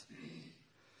Cut.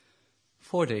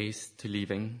 4 days to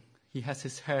leaving, he has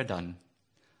his hair done,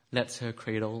 lets her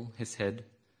cradle his head,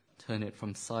 turn it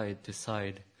from side to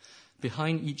side.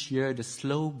 Behind each year, the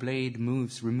slow blade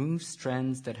moves, removes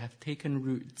strands that have taken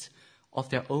root of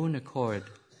their own accord,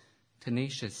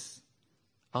 tenacious,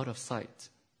 out of sight,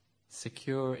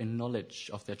 secure in knowledge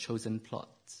of their chosen plot.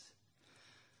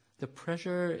 The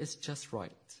pressure is just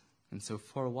right, and so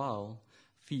for a while,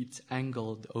 feet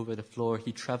angled over the floor,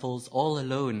 he travels all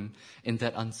alone in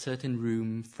that uncertain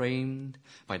room framed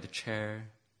by the chair,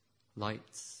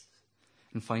 lights,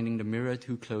 and finding the mirror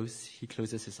too close, he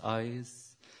closes his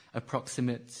eyes,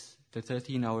 approximate the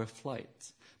 13-hour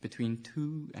flight between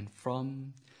to and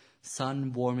from,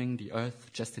 sun warming the earth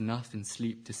just enough in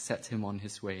sleep to set him on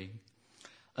his way.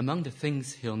 Among the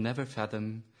things he'll never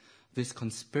fathom, this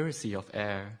conspiracy of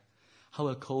air, how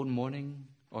a cold morning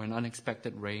or an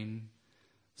unexpected rain,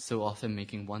 so often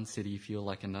making one city feel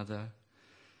like another,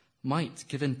 might,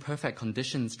 given perfect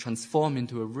conditions, transform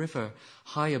into a river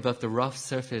high above the rough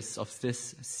surface of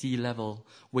this sea level,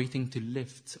 waiting to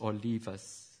lift or leave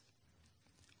us.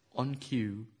 On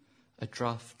cue, a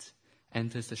draft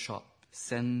enters the shop,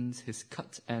 sends his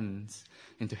cut ends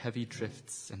into heavy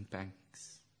drifts and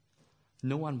banks.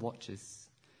 No one watches,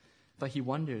 but he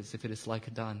wonders if it is like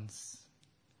a dance.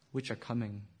 Which are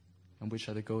coming and which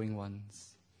are the going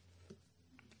ones?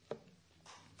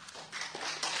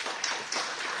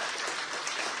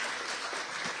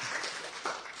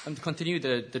 And to continue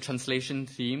the translation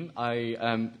theme,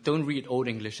 I don't read Old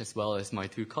English as well as my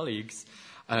two colleagues,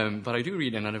 but I do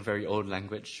read another very old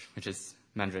language, which is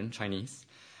Mandarin, Chinese.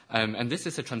 And this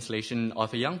is a translation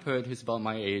of a young poet who's about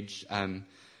my age,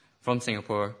 from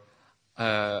Singapore,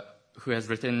 who has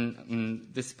written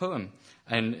this poem.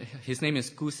 And his name is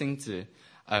Gu Xingzi,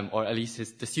 or at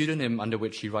least the pseudonym under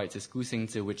which he writes is Gu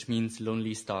Xingzi, which means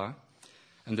lonely star.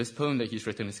 And this poem that he's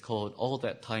written is called All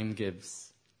That Time Gives.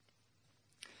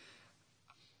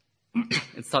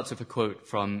 It starts with a quote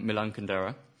from Milan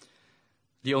Kundera.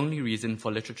 The only reason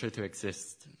for literature to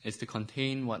exist is to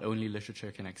contain what only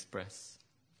literature can express.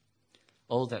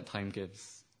 All that time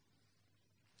gives.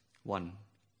 1.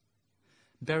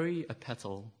 Bury a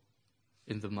petal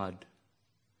in the mud.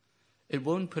 It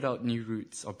won't put out new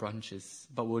roots or branches,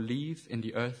 but will leave in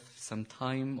the earth some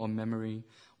time or memory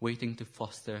waiting to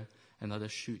foster another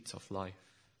shoot of life.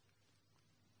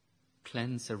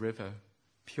 Cleanse a river.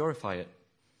 Purify it.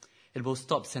 It will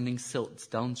stop sending silt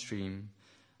downstream,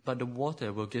 but the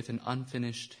water will give an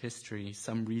unfinished history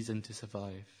some reason to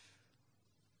survive.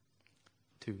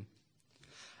 2.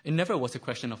 It never was a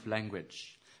question of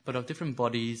language, but of different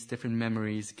bodies, different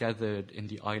memories gathered in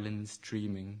the island's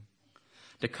dreaming.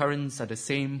 The currents are the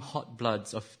same hot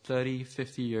bloods of 30,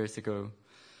 50 years ago.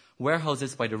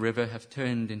 Warehouses by the river have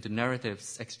turned into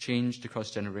narratives exchanged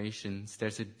across generations.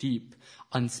 There's a deep,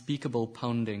 unspeakable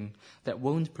pounding that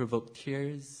won't provoke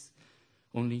tears,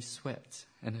 only sweat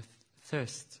and a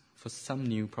thirst for some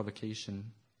new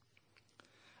provocation.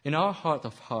 In our heart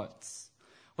of hearts,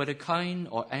 whether kind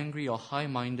or angry or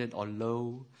high-minded or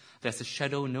low, there's a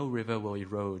shadow no river will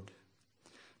erode.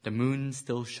 The moon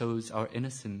still shows our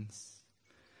innocence.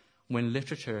 When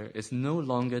literature is no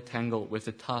longer tangled with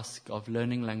the task of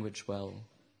learning language well,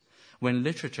 when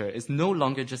literature is no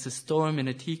longer just a storm in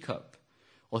a teacup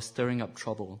or stirring up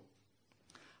trouble,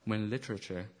 when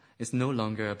literature is no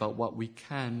longer about what we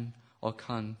can or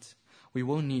can't, we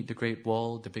won't need the Great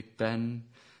Wall, the Big Ben,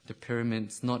 the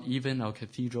pyramids, not even our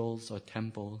cathedrals or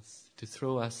temples, to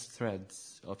throw us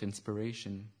threads of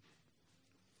inspiration.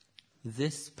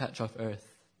 This patch of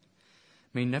earth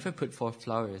may never put forth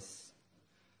flowers,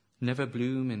 never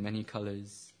bloom in many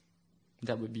colors.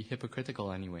 That would be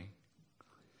hypocritical anyway.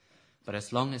 But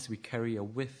as long as we carry a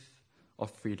whiff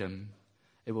of freedom,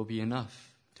 it will be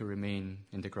enough to remain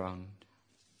in the ground.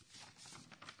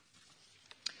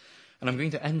 And I'm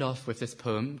going to end off with this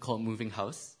poem called Moving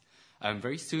House.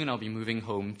 Very soon I'll be moving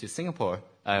home to Singapore,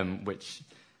 which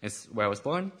is where I was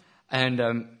born.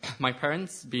 And my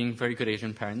parents, being very good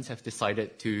Asian parents, have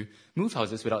decided to move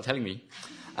houses without telling me.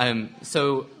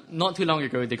 So not too long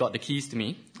ago, they got the keys to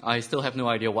me. I still have no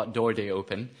idea what door they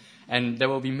open. And there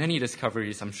will be many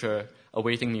discoveries, I'm sure,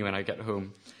 awaiting me when I get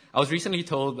home. I was recently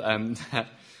told that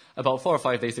about 4 or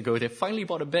 5 days ago, they finally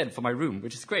bought a bed for my room,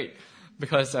 which is great,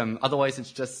 because otherwise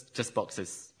it's just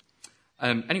boxes.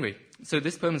 Anyway, so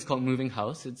this poem is called Moving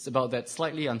House. It's about that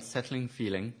slightly unsettling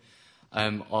feeling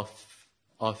of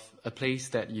a place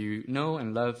that you know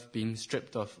and love being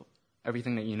stripped of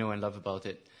everything that you know and love about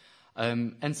it,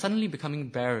 and suddenly becoming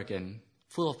bare again,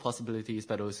 full of possibilities,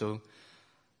 but also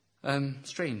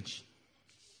strange.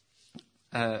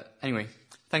 Anyway,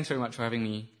 thanks very much for having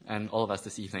me and all of us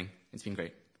this evening. It's been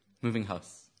great. Moving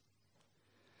House.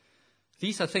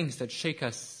 These are things that shake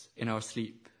us in our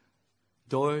sleep.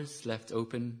 Doors left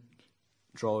open,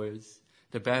 drawers,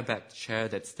 the bare-backed chair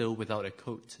that's still without a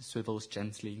coat swivels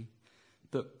gently,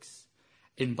 books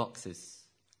in boxes,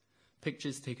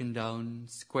 pictures taken down,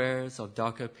 squares of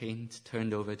darker paint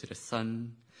turned over to the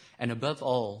sun, and above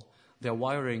all, their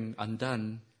wiring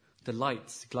undone, the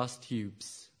lights, glass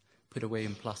tubes, put away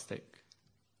in plastic.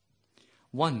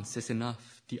 Once is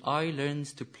enough. The eye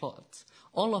learns to plot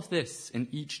all of this in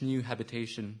each new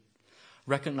habitation.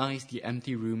 Recognize the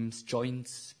empty rooms,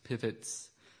 joints, pivots,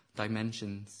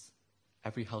 dimensions.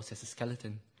 Every house has a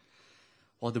skeleton.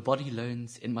 While the body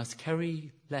learns it must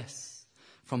carry less,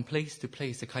 from place to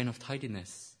place, a kind of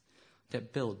tidiness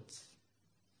that builds,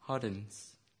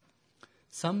 hardens.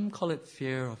 Some call it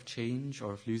fear of change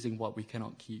or of losing what we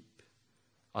cannot keep.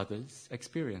 Others,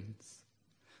 experience.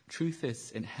 Truth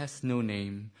is, it has no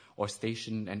name or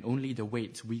station and only the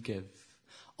weight we give.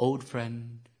 Old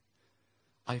friend,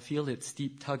 I feel its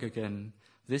steep tug again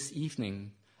this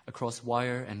evening across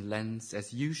wire and lens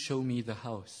as you show me the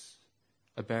house,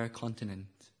 a bare continent.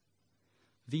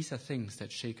 These are things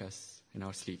that shake us in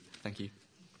our sleep. Thank you.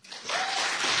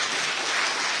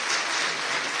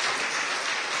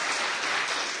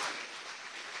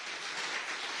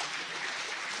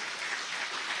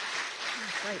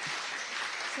 Great.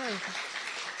 So,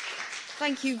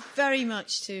 thank you very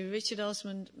much to Richard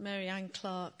Osmond, Mary Ann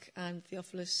Clark and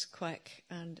Theophilus Kwek.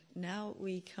 And now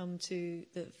we come to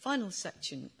the final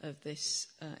section of this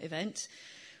event,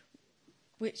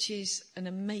 which is an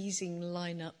amazing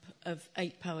lineup of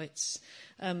 8 poets.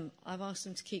 I've asked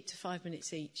them to keep to 5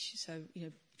 minutes each, so,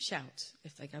 shout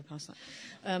if they go past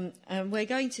that. And we're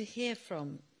going to hear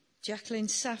from Jacqueline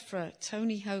Safra,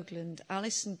 Tony Hoagland,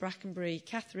 Alison Brackenbury,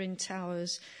 Katharine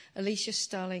Towers, Alicia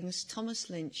Stallings, Thomas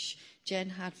Lynch,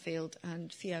 Jen Hadfield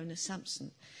and Fiona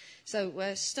Sampson. So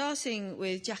we're starting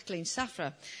with Jacqueline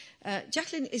Safra.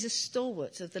 Jacqueline is a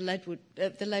stalwart of the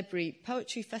Ledbury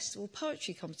Poetry Festival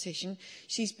poetry competition.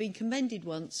 She's been commended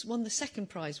once, won the second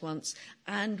prize once,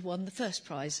 and won the first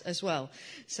prize as well.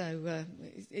 So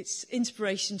it's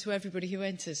inspiration to everybody who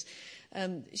enters.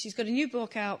 She's got a new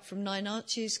book out from Nine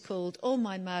Arches called All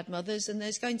My Mad Mothers, and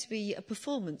there's going to be a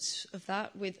performance of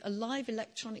that with a live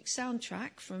electronic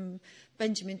soundtrack from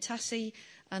Benjamin Tassie,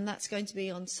 and that's going to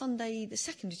be on Sunday the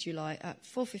 2nd of July at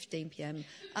 4:15pm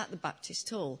at the Baptist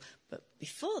Hall. But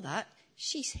before that,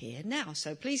 she's here now,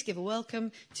 so please give a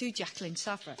welcome to Jacqueline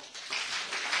Safra.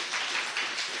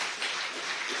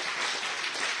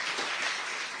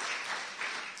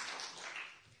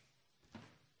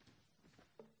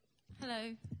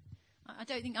 Hello. I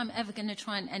don't think I'm ever going to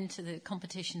try and enter the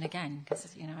competition again because,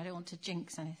 I don't want to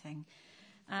jinx anything.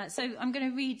 So I'm going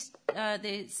to read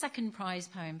the second prize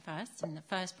poem first and the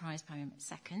first prize poem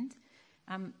second.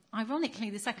 Ironically,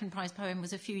 the second prize poem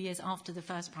was a few years after the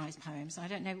first prize poem, so I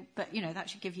don't know, but, that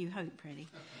should give you hope, really.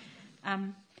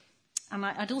 And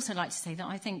I'd also like to say that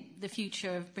I think the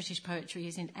future of British poetry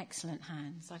is in excellent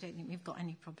hands. I don't think we've got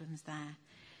any problems there.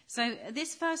 So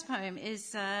this first poem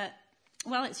is...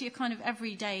 it's your kind of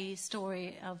everyday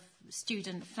story of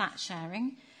student flat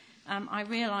sharing. I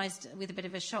realised with a bit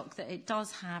of a shock that it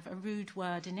does have a rude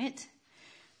word in it,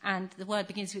 and the word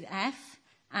begins with F,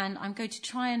 and I'm going to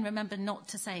try and remember not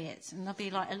to say it, and there'll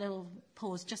be like a little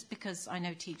pause just because I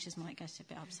know teachers might get a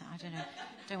bit upset. I don't know.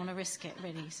 Don't want to risk it,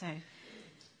 really. So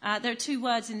there are 2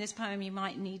 words in this poem you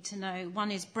might need to know.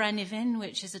 One is Brennivin,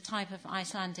 which is a type of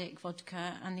Icelandic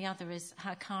vodka, and the other is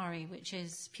Hakari, which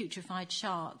is putrefied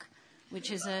shark,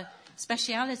 which is a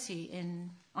speciality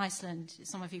in Iceland.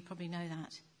 Some of you probably know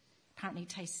that. Apparently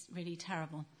tastes really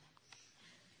terrible.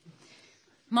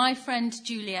 My friend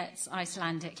Juliet's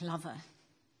Icelandic lover.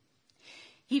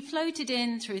 He floated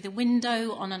in through the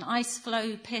window on an ice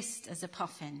floe pissed as a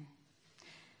puffin.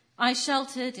 I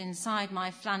sheltered inside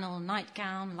my flannel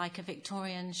nightgown like a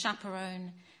Victorian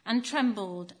chaperone and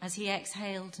trembled as he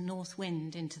exhaled north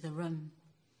wind into the room.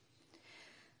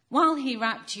 While he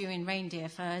wrapped you in reindeer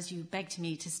furs, you begged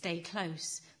me to stay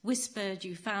close, whispered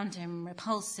you found him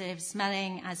repulsive,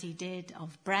 smelling as he did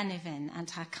of Brennivin and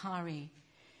Hakari.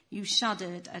 You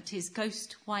shuddered at his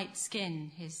ghost white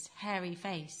skin, his hairy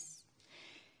face.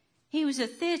 He was a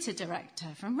theatre director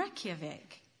from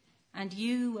Reykjavik, and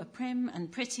you were prim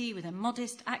and pretty with a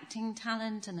modest acting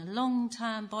talent and a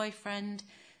long-term boyfriend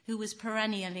who was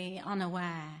perennially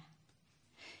unaware.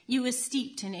 You were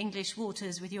steeped in English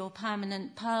waters with your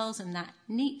permanent pearls and that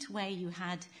neat way you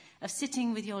had of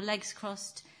sitting with your legs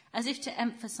crossed as if to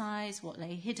emphasise what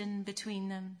lay hidden between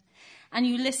them. And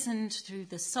you listened through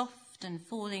the soft and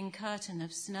falling curtain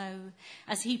of snow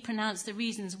as he pronounced the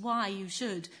reasons why you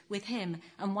should with him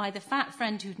and why the fat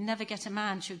friend who'd never get a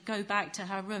man should go back to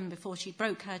her room before she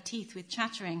broke her teeth with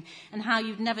chattering, and how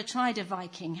you'd never tried a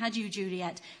Viking, had you,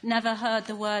 Juliet, never heard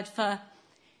the word for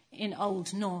in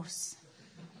Old Norse.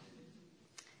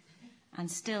 And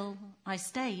still I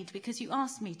stayed because you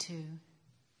asked me to.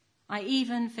 I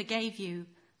even forgave you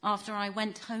after I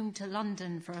went home to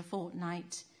London for a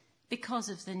fortnight because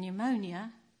of the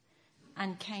pneumonia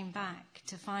and came back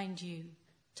to find you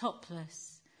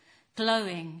topless,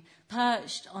 glowing,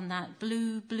 perched on that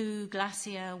blue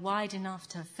glacier wide enough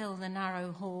to fill the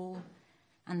narrow hall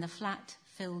and the flat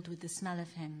filled with the smell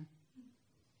of him.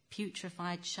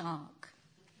 Putrefied shark,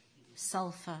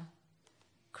 sulphur,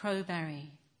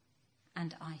 crowberry,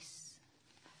 and ice.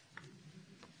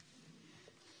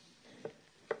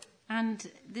 And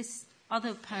this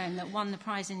other poem that won the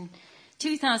prize in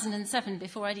 2007,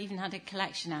 before I'd even had a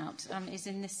collection out, is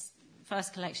in this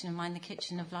first collection of mine, The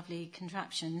Kitchen of Lovely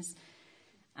Contraptions.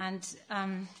 And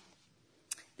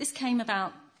this came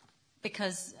about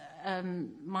because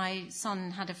my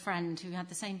son had a friend who had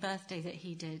the same birthday that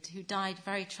he did, who died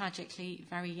very tragically,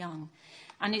 very young.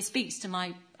 And it speaks to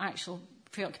my actual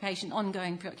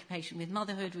ongoing preoccupation with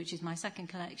motherhood, which is my second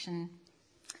collection,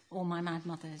 All My Mad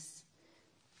Mothers.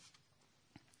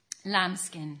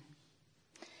 Lambskin.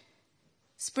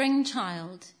 Spring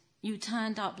child, you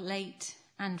turned up late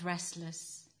and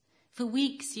restless. For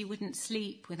weeks you wouldn't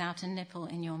sleep without a nipple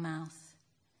in your mouth.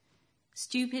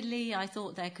 Stupidly, I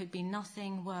thought there could be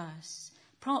nothing worse.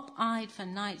 Prop-eyed for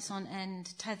nights on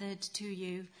end, tethered to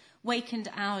you, wakened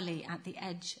hourly at the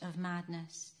edge of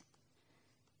madness.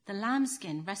 The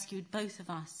lambskin rescued both of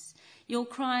us. Your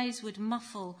cries would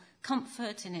muffle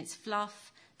comfort in its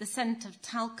fluff, the scent of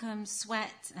talcum,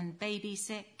 sweat, and baby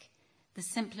sick, the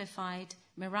simplified,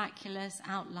 miraculous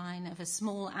outline of a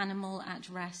small animal at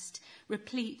rest,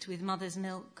 replete with mother's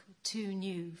milk, too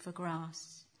new for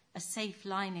grass, a safe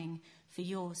lining for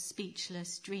your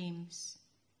speechless dreams.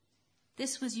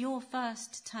 This was your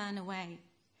first turn away,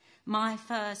 my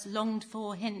first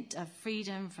longed-for hint of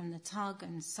freedom from the tug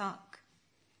and suck.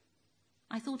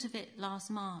 I thought of it last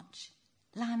March,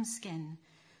 lambskin,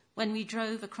 when we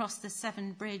drove across the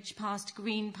Severn Bridge past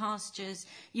green pastures,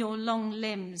 your long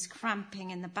limbs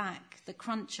cramping in the back, the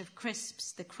crunch of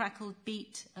crisps, the crackled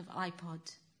beat of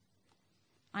iPod.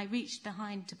 I reached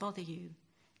behind to bother you,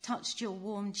 touched your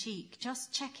warm cheek,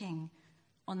 just checking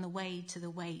on the way to the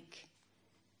wake.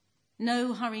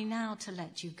 No hurry now to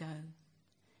let you go.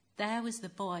 There was the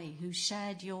boy who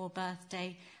shared your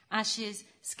birthday, ashes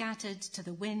scattered to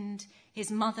the wind,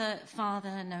 his mother,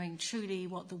 father knowing truly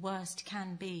what the worst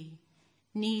can be,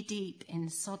 knee-deep in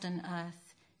sodden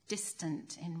earth,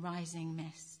 distant in rising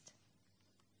mist.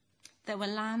 There were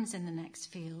lambs in the next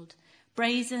field,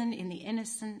 brazen in the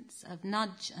innocence of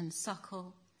nudge and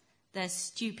suckle, their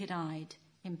stupid-eyed,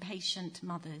 impatient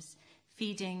mothers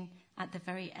feeding at the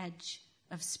very edge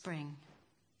of spring.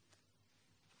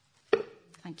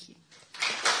 Thank you.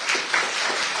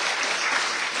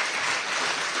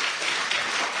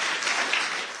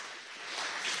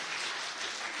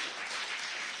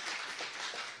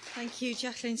 Thank you,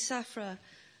 Jacqueline Safra.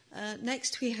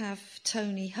 Next we have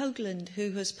Tony Hoagland,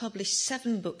 who has published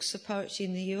 7 books of poetry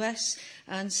in the US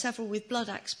and several with Blood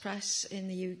Axe Press in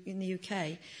the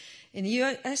UK. In the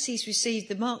US, he's received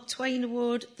the Mark Twain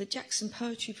Award, the Jackson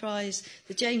Poetry Prize,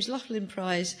 the James Laughlin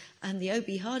Prize, and the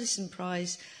O.B. Hardison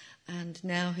Prize. And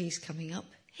now he's coming up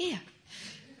here.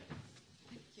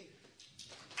 Thank you.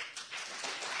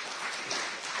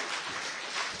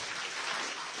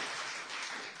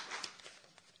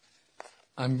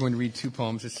 I'm going to read 2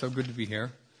 poems. It's so good to be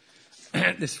here.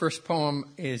 This first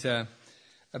poem is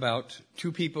about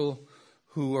 2 people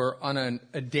who are on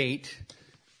a date,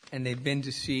 and they've been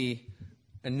to see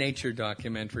a nature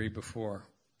documentary before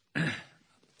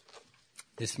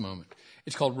this moment.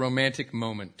 It's called Romantic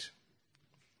Moment.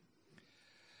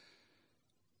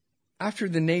 After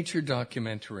the nature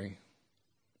documentary,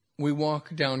 we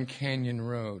walk down Canyon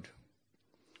Road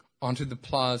onto the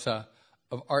plaza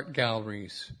of art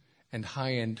galleries and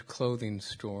high-end clothing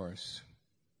stores,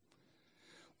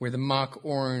 where the mock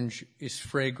orange is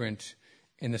fragrant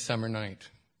in the summer night,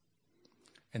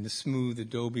 and the smooth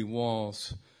adobe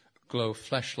walls glow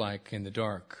flesh-like in the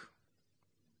dark.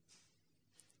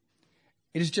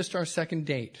 It is just our second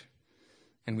date,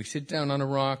 and we sit down on a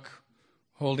rock,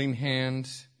 holding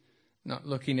hands, not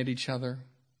looking at each other.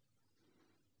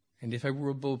 And if I were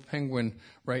a bull penguin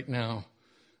right now,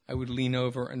 I would lean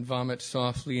over and vomit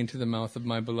softly into the mouth of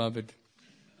my beloved.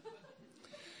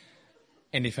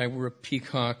 And if I were a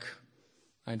peacock,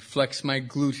 I'd flex my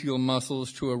gluteal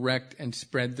muscles to erect and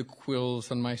spread the quills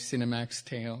on my Cinemax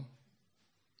tail.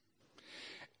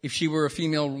 If she were a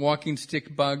female walking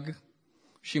stick bug,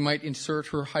 she might insert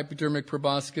her hypodermic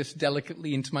proboscis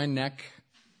delicately into my neck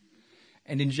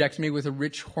and inject me with a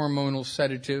rich hormonal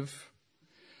sedative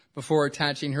before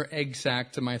attaching her egg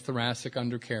sac to my thoracic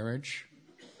undercarriage.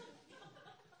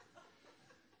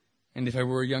 And if I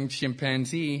were a young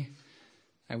chimpanzee,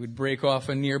 I would break off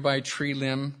a nearby tree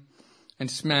limb and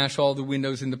smash all the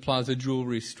windows in the plaza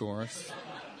jewelry stores.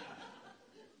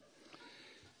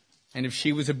 And if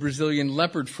she was a Brazilian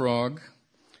leopard frog,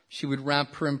 she would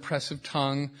wrap her impressive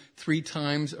tongue 3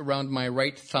 times around my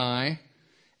right thigh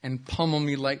and pummel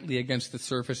me lightly against the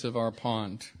surface of our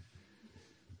pond.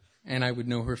 And I would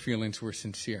know her feelings were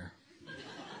sincere.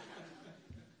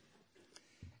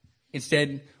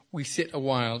 Instead, we sit a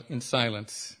while in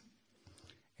silence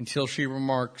until she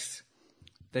remarks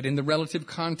that in the relative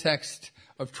context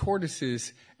of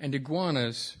tortoises and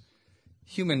iguanas,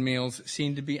 human males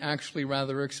seem to be actually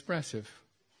rather expressive.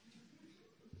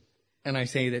 And I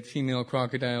say that female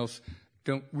crocodiles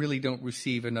don't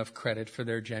receive enough credit for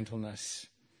their gentleness.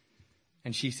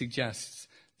 And she suggests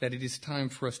that it is time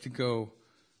for us to go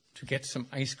to get some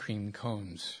ice cream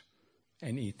cones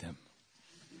and eat them.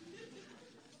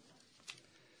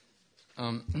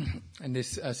 And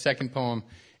this second poem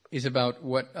is about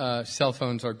what cell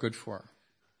phones are good for.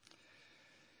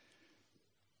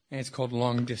 And it's called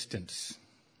Long Distance.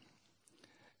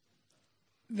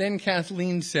 Then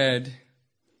Kathleen said,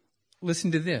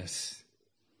 "Listen to this."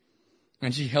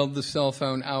 And she held the cell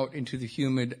phone out into the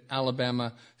humid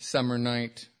Alabama summer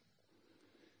night.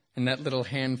 And that little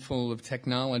handful of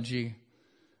technology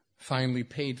finally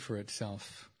paid for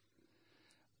itself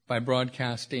by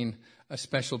broadcasting a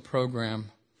special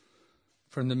program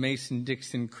from the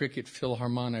Mason-Dixon Cricket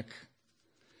Philharmonic,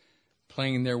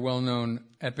 playing their well-known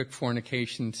Epic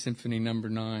Fornication Symphony No.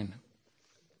 9,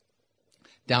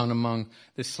 down among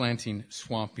the slanting,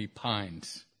 swampy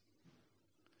pines.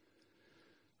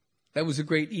 That was a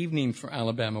great evening for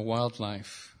Alabama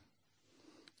wildlife,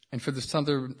 and for the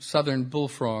southern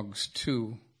bullfrogs,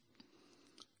 too,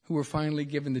 who were finally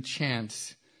given the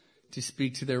chance to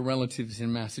speak to their relatives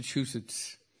in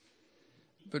Massachusetts.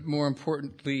 But more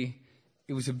importantly,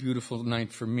 it was a beautiful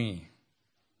night for me,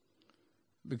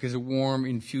 because a warm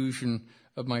infusion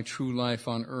of my true life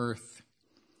on Earth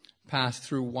passed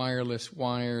through wireless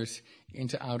wires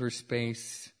into outer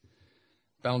space,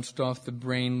 bounced off the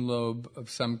brain lobe of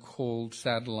some cold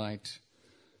satellite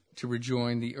to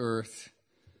rejoin the Earth,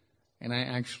 and I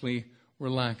actually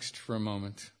relaxed for a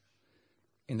moment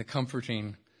in the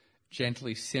comforting,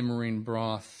 gently simmering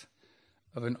broth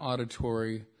of an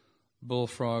auditory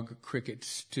bullfrog cricket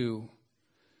stew,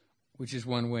 which is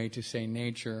one way to say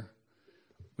nature,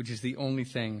 which is the only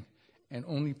thing and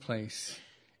only place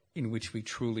in which we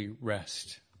truly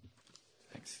rest.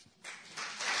 Thanks.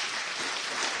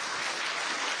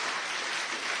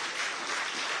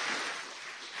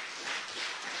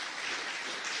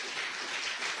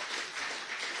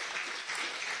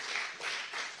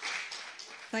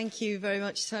 Thank you very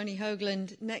much, Tony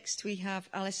Hoagland. Next, we have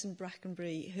Alison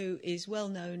Brackenbury, who is well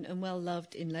known and well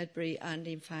loved in Ledbury and,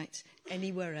 in fact,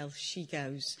 anywhere else she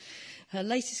goes. Her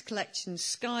latest collection,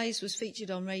 Skies, was featured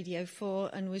on Radio 4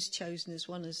 and was chosen as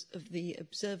one of the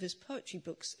Observer's Poetry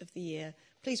Books of the Year.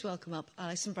 Please welcome up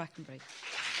Alison Brackenbury.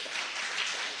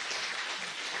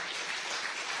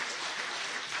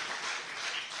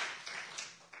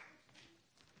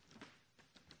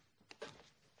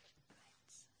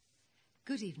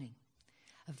 Good evening.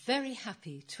 A very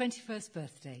happy 21st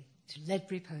birthday to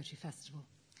Ledbury Poetry Festival.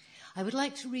 I would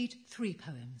like to read 3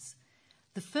 poems.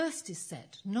 The first is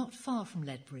set not far from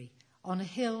Ledbury, on a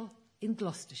hill in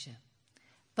Gloucestershire.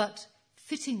 But,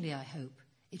 fittingly I hope,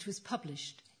 it was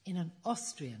published in an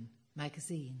Austrian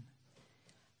magazine.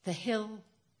 The hill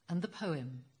and the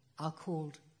poem are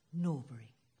called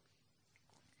Norbury.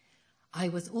 I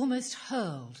was almost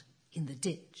hurled in the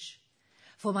ditch,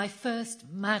 for my first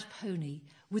mad pony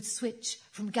would switch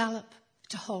from gallop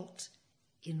to halt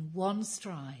in one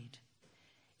stride.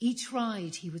 Each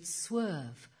ride he would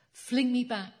swerve, fling me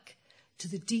back to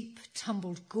the deep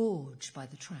tumbled gorge by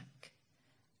the track.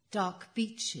 Dark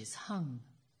beeches hung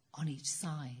on each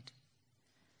side.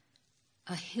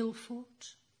 A hill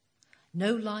fort?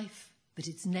 No life but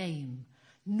its name,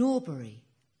 Norbury,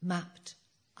 mapped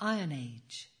Iron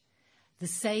Age. The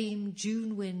same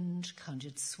June wind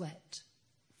conjured sweat.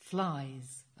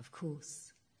 Flies, of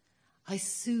course. I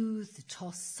soothe the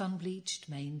tossed sun-bleached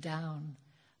mane down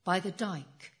by the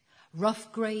dyke,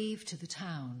 rough grave to the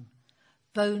town,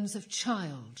 bones of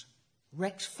child,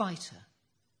 wrecked fighter,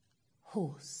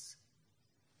 horse.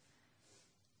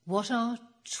 What are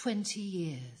 20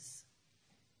 years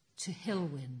to hill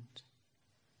wind?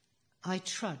 I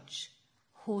trudge,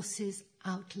 horses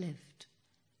outlived.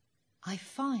 I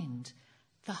find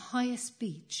the highest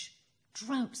beach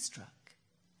drought-struck.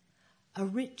 A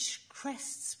rich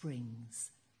crest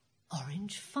springs,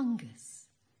 orange fungus.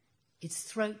 Its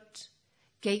throat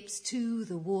gapes to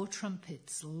the war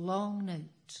trumpet's long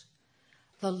note,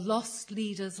 the lost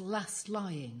leader's last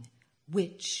lying,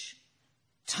 which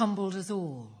tumbled us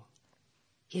all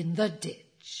in the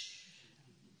ditch.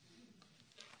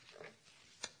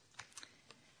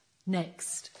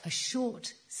 Next, a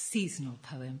short seasonal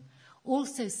poem,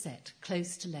 also set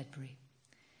close to Ledbury.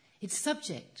 Its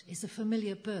subject is a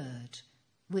familiar bird,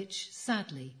 which,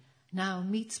 sadly, now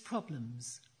meets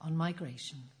problems on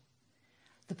migration.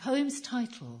 The poem's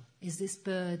title is this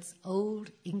bird's old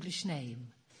English name,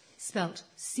 spelt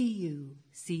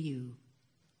C-U-C-U,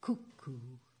 cuckoo.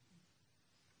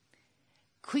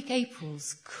 Quick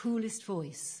April's coolest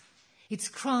voice, its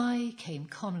cry came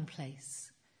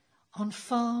commonplace. On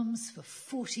farms for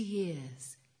 40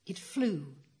 years, it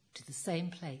flew to the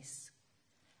same place.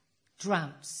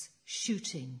 Droughts,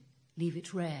 shooting, leave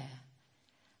it rare.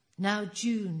 Now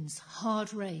June's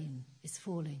hard rain is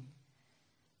falling.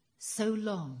 So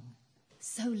long,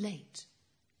 so late,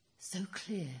 so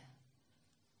clear.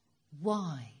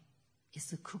 Why is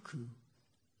the cuckoo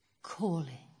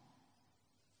calling?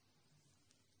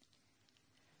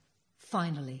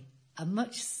 Finally, a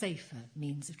much safer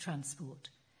means of transport.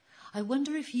 I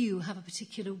wonder if you have a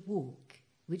particular walk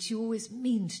which you always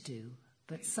mean to do,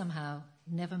 but somehow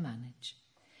never manage.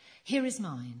 Here is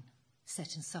mine,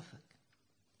 set in Suffolk.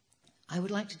 I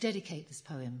would like to dedicate this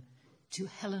poem to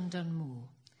Helen Dunmore,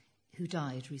 who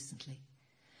died recently.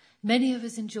 Many of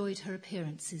us enjoyed her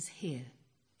appearances here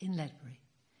in Ledbury.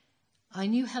 I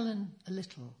knew Helen a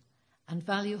little and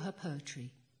value her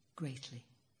poetry greatly.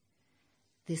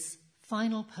 This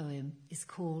final poem is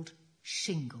called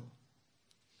Shingle.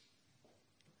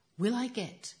 Will I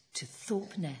get to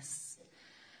Thorpe Ness?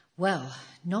 Well,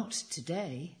 not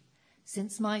today,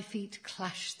 since my feet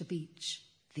clash the beach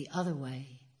the other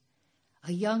way.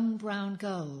 A young brown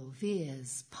gull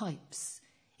veers, pipes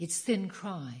its thin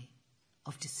cry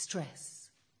of distress.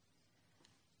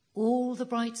 All the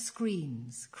bright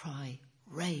screens cry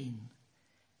rain.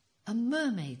 A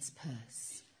mermaid's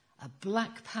purse, a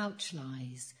black pouch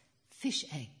lies, fish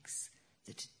eggs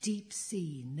that deep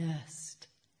sea nursed.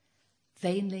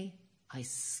 Vainly I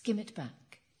skim it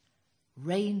back.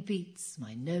 Rain beats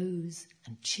my nose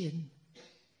and chin.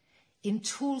 In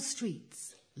tall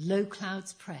streets, low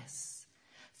clouds press.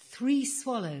 3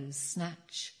 swallows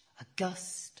snatch, a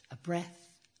gust, a breath,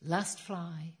 last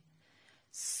fly.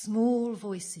 Small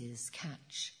voices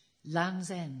catch, Land's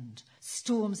End,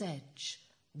 Storm's Edge,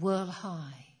 whirl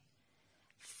high.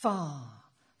 Far,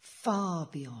 far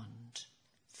beyond,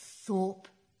 Thorpe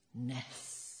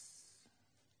Ness.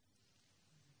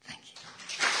 Thank you.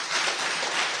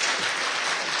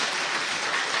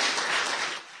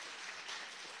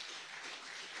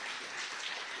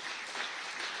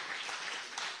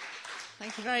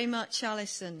 Thank you very much,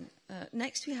 Alison.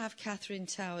 Next we have Katharine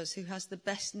Towers, who has the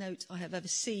best note I have ever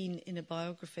seen in a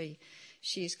biography.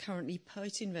 She is currently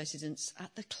poet in residence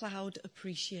at the Cloud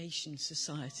Appreciation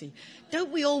Society.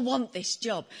 Don't we all want this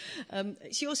job?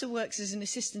 She also works as an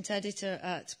assistant editor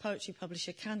at poetry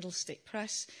publisher Candlestick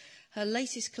Press. Her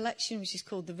latest collection, which is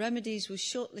called The Remedies, was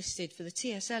shortlisted for the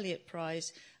T.S. Eliot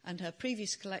Prize, and her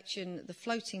previous collection, The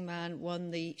Floating Man,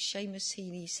 won the Seamus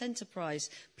Heaney Centre Prize.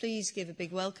 Please give a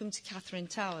big welcome to Katharine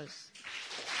Towers.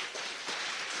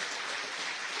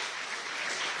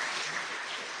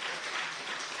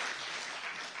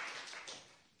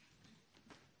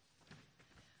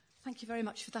 Thank you very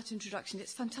much for that introduction.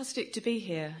 It's fantastic to be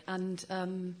here and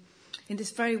in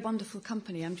this very wonderful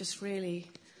company. I'm just really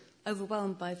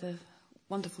overwhelmed by the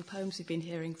wonderful poems we've been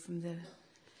hearing from the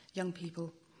young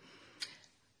people.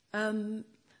 When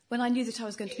I knew that I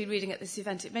was going to be reading at this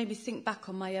event, it made me think back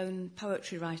on my own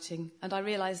poetry writing, and I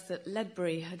realised that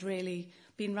Ledbury had really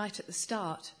been right at the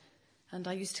start. And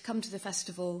I used to come to the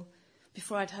festival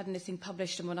before I'd had anything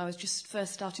published and when I was just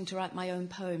first starting to write my own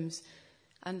poems.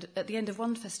 And at the end of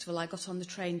one festival, I got on the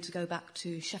train to go back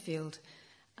to Sheffield,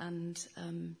 and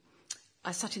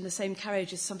I sat in the same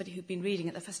carriage as somebody who'd been reading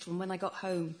at the festival. And when I got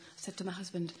home, I said to my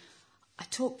husband, I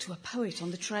talked to a poet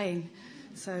on the train.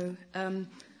 So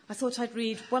I thought I'd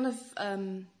read one of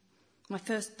the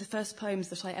first poems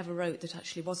that I ever wrote that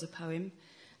actually was a poem,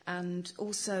 and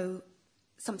also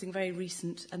something very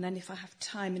recent. And then if I have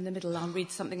time in the middle, I'll read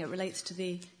something that relates to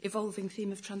the evolving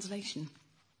theme of translation.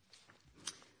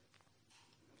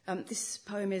 This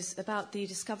poem is about the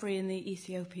discovery in the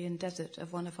Ethiopian desert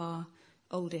of one of our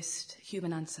oldest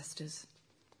human ancestors.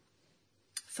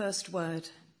 First word.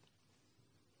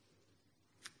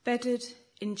 Bedded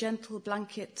in gentle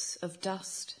blankets of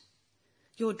dust,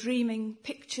 you're dreaming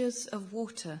pictures of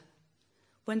water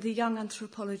when the young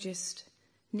anthropologist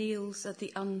kneels at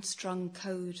the unstrung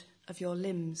code of your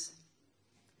limbs.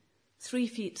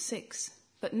 3'6",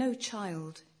 but no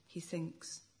child, he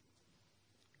thinks.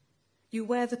 You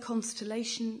wear the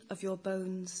constellation of your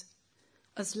bones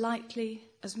as lightly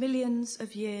as millions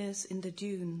of years in the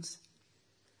dunes,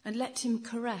 and let him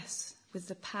caress with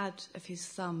the pad of his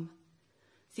thumb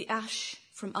the ash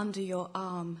from under your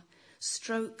arm,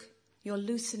 stroke your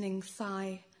loosening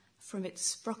thigh from its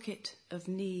sprocket of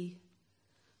knee,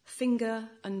 finger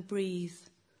and breathe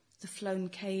the flown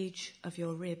cage of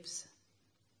your ribs.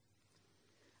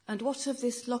 And what of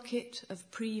this locket of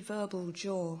pre-verbal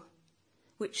jaw,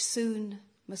 which soon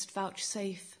must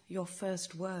vouchsafe your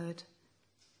first word?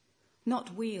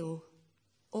 Not wheel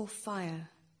or fire,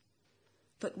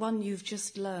 but one you've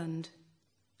just learned,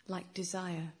 like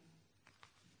desire.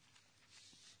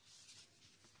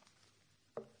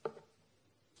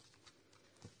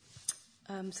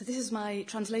 So this is my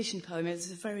translation poem.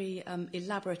 It's a very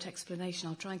elaborate explanation.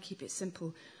 I'll try and keep it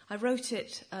simple. I wrote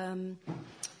it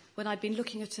when I'd been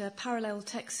looking at a parallel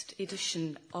text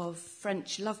edition of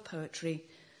French love poetry.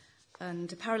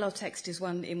 And a parallel text is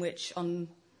one in which on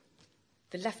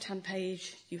the left-hand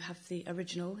page you have the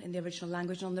original in the original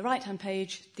language, and on the right-hand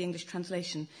page the English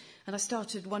translation. And I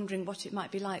started wondering what it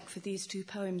might be like for these two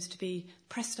poems to be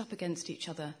pressed up against each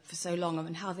other for so long,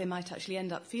 and how they might actually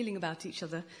end up feeling about each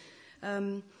other.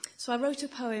 So I wrote a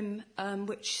poem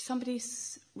which somebody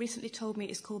recently told me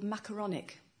is called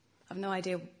macaronic. I have no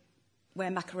idea where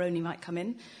macaroni might come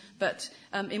in, but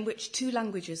in which two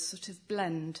languages sort of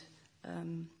blend,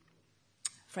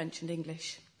 French and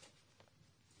English.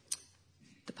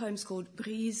 The poem's called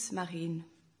Brise Marine.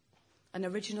 An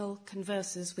original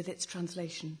converses with its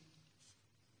translation.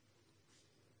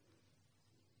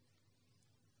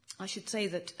 I should say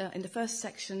that in the first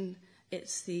section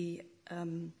it's the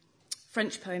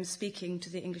French poem speaking to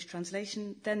the English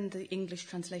translation, then the English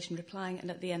translation replying, and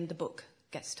at the end the book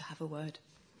gets to have a word.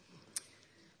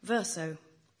 Verso.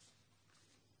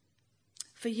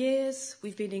 For years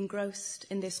we've been engrossed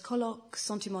in this colloque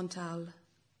sentimental.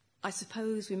 I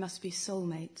suppose we must be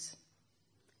soulmates.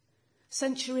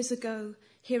 Centuries ago,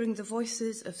 hearing the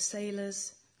voices of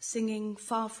sailors singing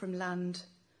far from land,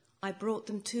 I brought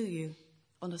them to you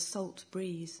on a salt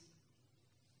breeze.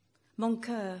 Mon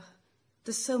cœur,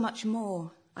 there's so much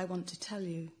more I want to tell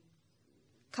you.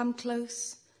 Come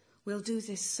close, we'll do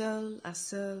this seul à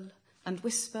seul and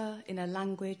whisper in a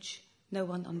language no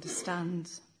one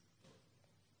understands.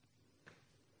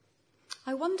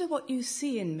 I wonder what you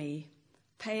see in me,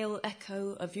 pale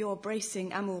echo of your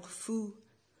bracing amour fou.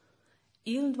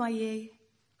 Île noyée,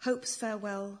 hope's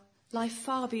farewell, lie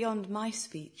far beyond my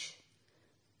speech.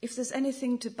 If there's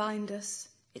anything to bind us,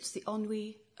 it's the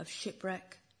ennui of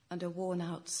shipwreck and a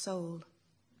worn-out soul.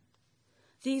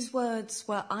 These words,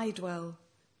 where I dwell,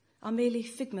 are merely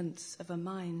figments of a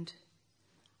mind.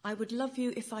 I would love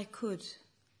you if I could,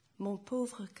 mon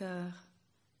pauvre cœur,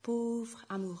 pauvre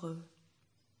amoureux.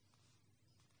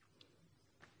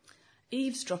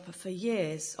 Eavesdropper for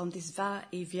years on this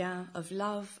va-et-vient of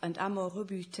love and amour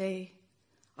rebuté,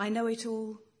 I know it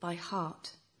all by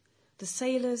heart. The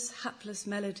sailors' hapless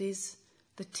melodies,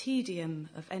 the tedium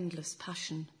of endless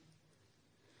passion.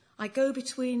 I go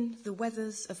between the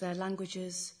weathers of their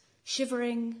languages,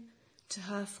 shivering to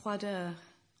her froideur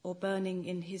or burning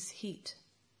in his heat.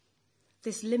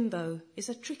 This limbo is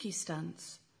a tricky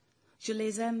stance. Je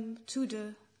les aime tous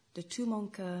deux, de tout mon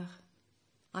cœur.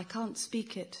 I can't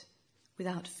speak it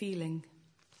without feeling.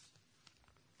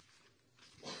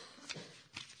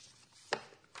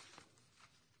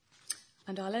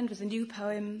 And I'll end with a new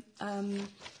poem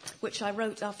which I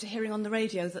wrote after hearing on the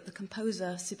radio that the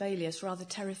composer Sibelius rather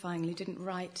terrifyingly didn't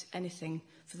write anything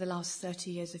for the last 30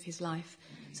 years of his life.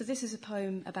 So this is a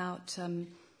poem about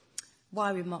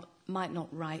why we might not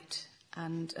write,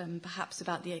 and perhaps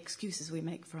about the excuses we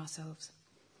make for ourselves.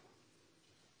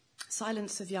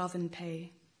 Silence of Yarvan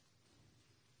Pei.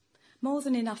 More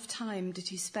than enough time did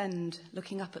he spend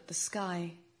looking up at the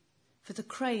sky for the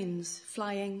cranes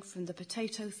flying from the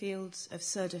potato fields of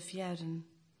Söderfjärden,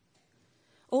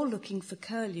 all looking for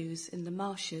curlews in the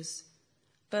marshes,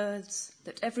 birds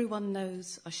that everyone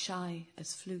knows are shy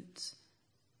as flutes.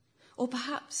 Or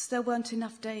perhaps there weren't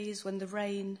enough days when the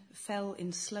rain fell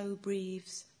in slow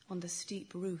breaths on the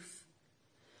steep roof.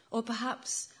 Or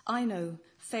perhaps Ino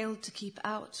failed to keep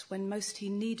out when most he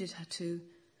needed her to,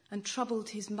 and troubled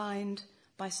his mind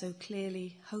by so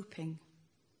clearly hoping.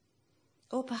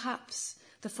 Or perhaps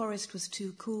the forest was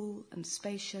too cool and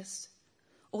spacious,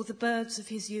 or the birds of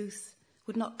his youth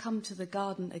would not come to the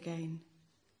garden again.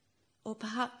 Or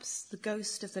perhaps the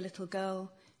ghost of the little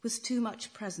girl was too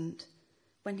much present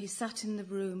when he sat in the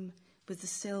room with the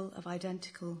sill of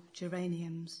identical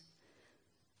geraniums.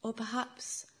 Or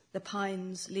perhaps the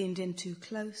pines leaned in too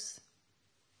close.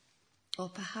 Or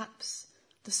perhaps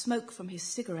the smoke from his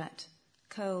cigarette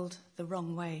curled the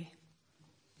wrong way.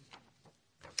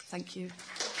 Thank you.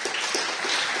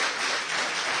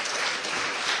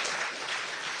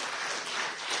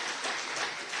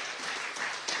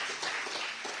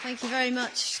 Thank you very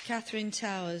much, Katharine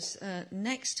Towers.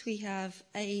 Next we have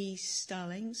A.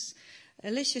 Starlings.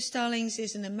 Alicia Starlings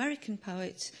is an American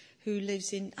poet who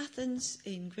lives in Athens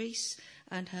in Greece,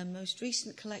 and her most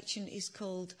recent collection is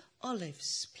called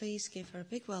Olives. Please give her a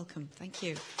big welcome. Thank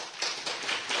you.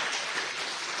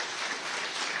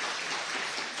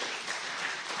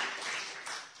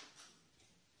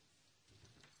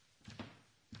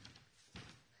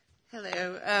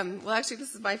 Hello. Well, actually,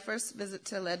 this is my first visit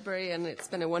to Ledbury, and it's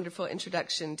been a wonderful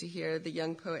introduction to hear the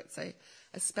young poets. I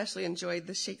especially enjoyed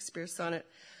the Shakespeare sonnet.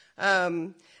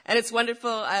 And it's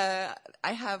wonderful. I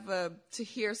have to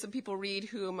hear some people read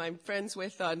whom I'm friends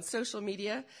with on social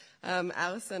media,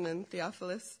 Alison and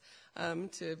Theophilus,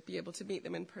 to be able to meet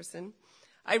them in person.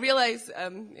 I realize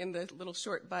in the little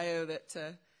short bio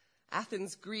that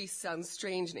Athens, Greece sounds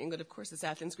strange in England. Of course, it's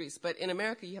Athens, Greece. But in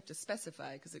America, you have to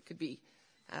specify because it could be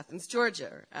Athens, Georgia,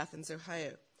 or Athens,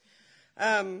 Ohio.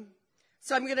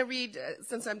 So I'm going to read,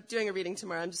 since I'm doing a reading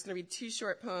tomorrow, I'm just going to read 2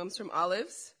 short poems from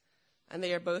Olives, and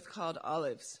they are both called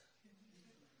Olives.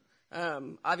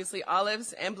 Obviously,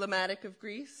 olives, emblematic of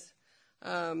Greece,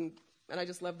 and I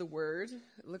just love the word.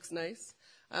 It looks nice.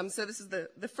 So this is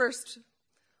the first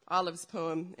Olives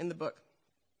poem in the book.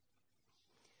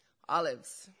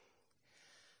 Olives.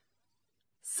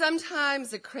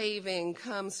 Sometimes a craving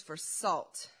comes for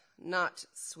salt, not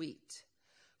sweet,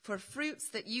 for fruits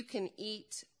that you can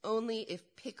eat only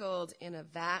if pickled in a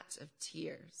vat of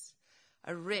tears,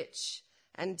 a rich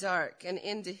and dark and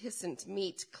indehiscent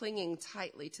meat clinging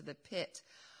tightly to the pit,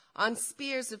 on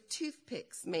spears of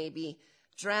toothpicks maybe,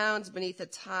 drowned beneath a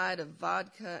tide of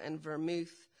vodka and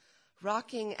vermouth,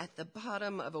 rocking at the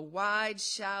bottom of a wide,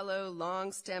 shallow,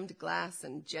 long-stemmed glass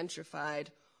and gentrified,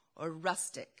 or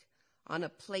rustic, on a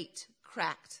plate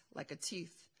cracked like a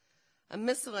tooth, a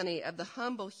miscellany of the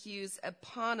humble hues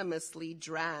eponymously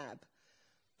drab,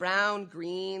 brown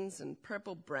greens and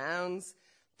purple browns,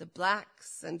 the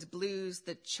blacks and blues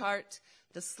that chart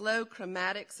the slow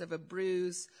chromatics of a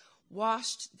bruise,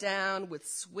 washed down with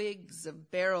swigs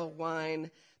of barrel wine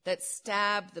that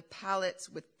stab the palate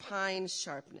with pine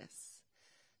sharpness.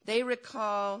 They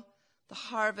recall the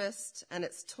harvest and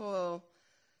its toil,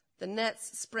 the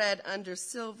nets spread under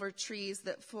silver trees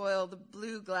that foil the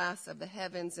blue glass of the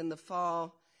heavens in the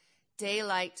fall,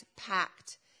 daylight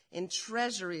packed in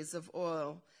treasuries of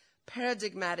oil,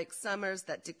 paradigmatic summers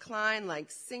that decline like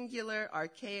singular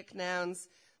archaic nouns,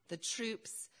 the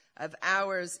troops of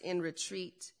hours in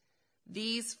retreat.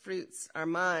 These fruits are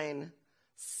mine,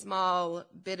 small,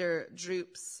 bitter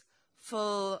droops,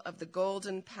 full of the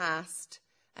golden past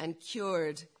and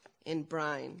cured in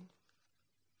brine.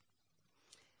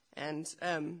 And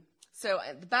so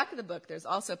at the back of the book, there's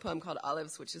also a poem called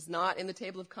Olives, which is not in the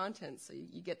table of contents, so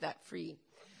you get that free.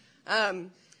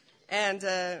 And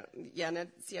I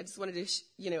just wanted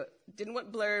to, didn't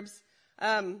want blurbs.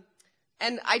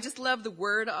 And I just love the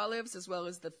word olives as well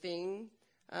as the thing.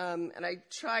 And I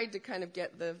tried to kind of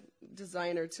get the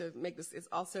designer to make this, it's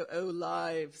also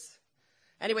lives.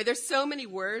 Anyway, there's so many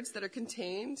words that are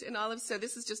contained in Olives, so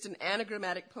this is just an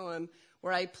anagrammatic poem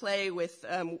where I play with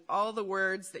all the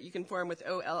words that you can form with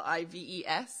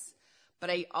O-L-I-V-E-S,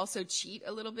 but I also cheat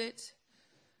a little bit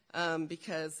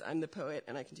because I'm the poet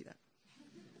and I can do that.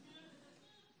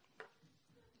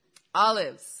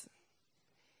 Olives.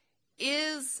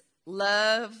 Is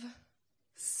love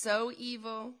so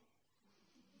evil?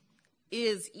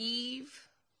 Is Eve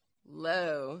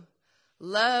low?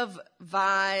 Love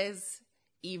vies,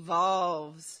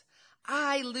 evolves.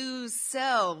 I lose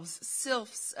selves,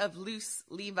 sylphs of loose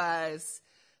Levi's,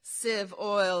 sieve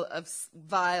oil of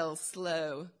vile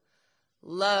slow.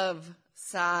 Love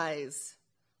sighs,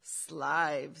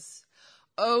 slives.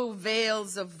 O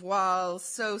veils of voile,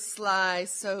 so sly,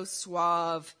 so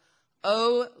suave.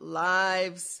 O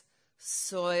lives,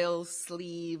 soil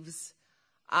sleeves.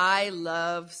 I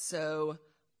love so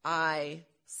I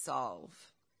solve.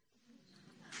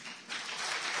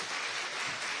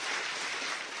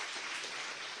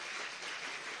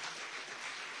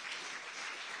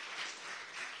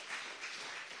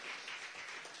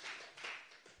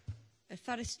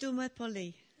 Ευχαριστούμε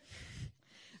πολύ.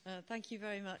 Thank you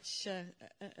very much,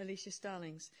 Alicia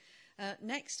Starlings.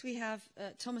 Next we have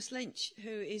Thomas Lynch, who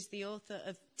is the author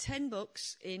of 10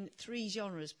 books in 3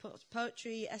 genres,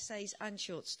 poetry, essays and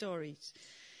short stories.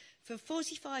 For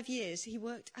 45 years he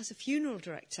worked as a funeral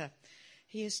director.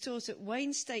 He has taught at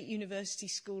Wayne State University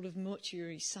School of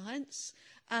Mortuary Science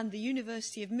and the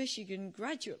University of Michigan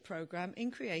Graduate Program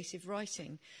in Creative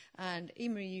Writing and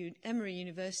Emory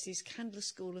University's Candler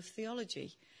School of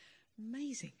Theology.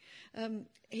 Amazing.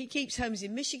 He keeps homes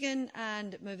in Michigan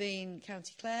and Mervyn,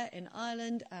 County Clare in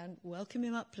Ireland. And welcome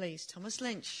him up, please, Thomas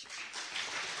Lynch.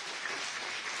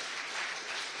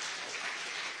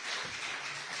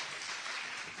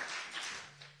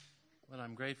 Well,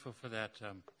 I'm grateful for that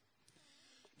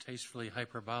tastefully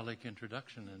hyperbolic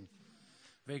introduction and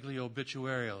vaguely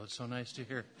obituarial. It's so nice to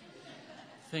hear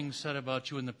things said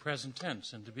about you in the present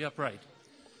tense and to be upright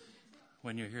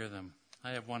when you hear them.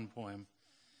 I have one poem,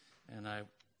 and I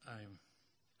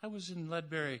was in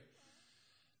Ledbury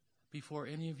before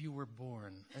any of you were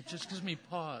born. It just gives me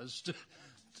pause to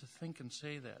think and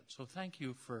say that. So thank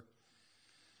you for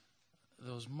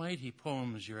those mighty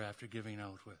poems you're after giving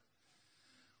out with.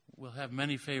 We'll have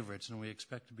many favorites, and we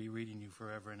expect to be reading you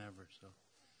forever and ever. So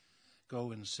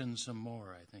go and sin some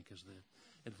more, I think, is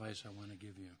the advice I want to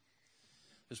give you.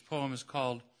 This poem is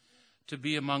called To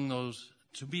Be Among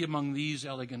These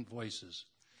Elegant Voices.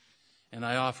 And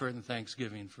I offer it in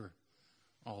thanksgiving for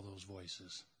all those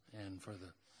voices and for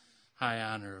the high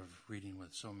honor of reading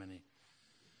with so many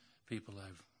people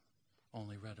I've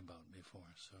only read about before.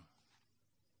 So,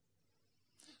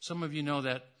 some of you know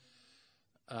that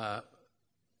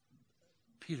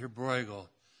Peter Bruegel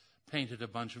painted a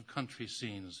bunch of country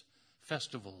scenes,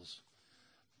 festivals,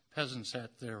 peasants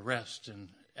at their rest and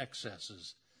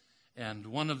excesses. And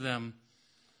one of them,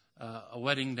 a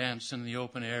wedding dance in the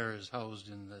open air, is housed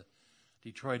in the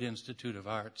Detroit Institute of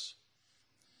Arts,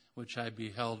 which I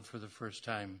beheld for the first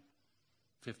time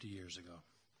 50 years ago.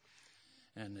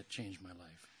 And it changed my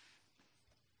life.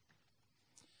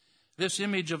 This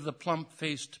image of the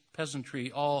plump-faced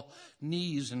peasantry, all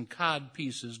knees and cod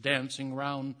pieces, dancing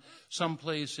round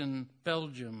someplace in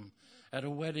Belgium at a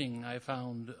wedding I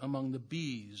found among the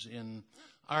bees in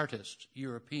Artist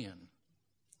European.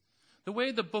 The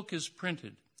way the book is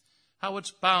printed, how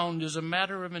it's bound, is a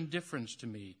matter of indifference to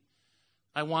me.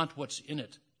 I want what's in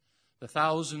it, the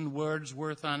 1,000 words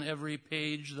worth on every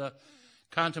page, the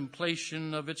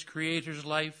contemplation of its creator's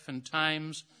life and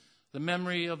times, the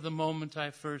memory of the moment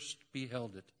I first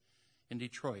beheld it in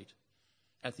Detroit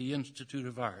at the Institute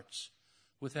of Arts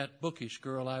with that bookish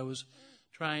girl I was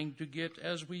trying to get,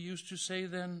 as we used to say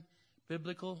then,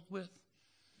 biblical with.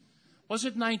 Was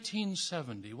it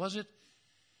 1970? Was it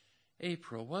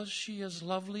April? Was she as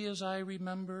lovely as I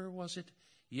remember? Was it,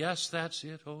 yes, that's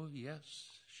it, oh yes,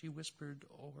 she whispered,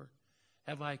 or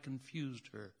have I confused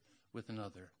her with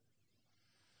another?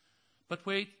 But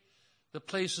wait, the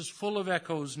place is full of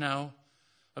echoes now.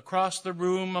 Across the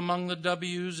room, among the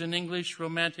W's in English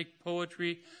romantic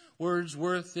poetry,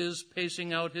 Wordsworth is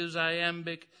pacing out his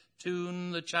iambic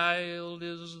tune. The child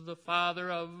is the father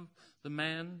of the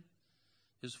man.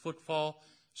 His footfall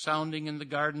sounding in the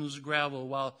garden's gravel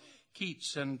while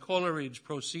Keats and Coleridge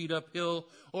proceed uphill.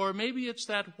 Or maybe it's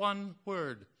that one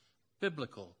word,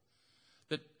 biblical,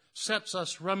 that sets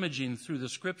us rummaging through the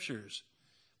scriptures.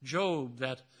 Job,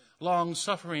 that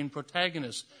long-suffering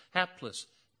protagonist, hapless,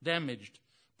 damaged,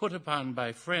 put upon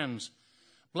by friends.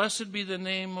 Blessed be the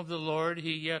name of the Lord,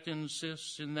 he yet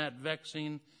insists in that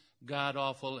vexing,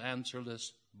 god-awful,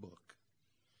 answerless book.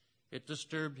 It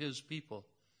disturbed his people.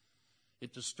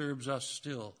 It disturbs us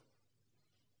still.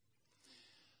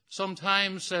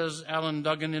 Sometimes, says Alan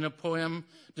Duggan in a poem,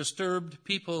 disturbed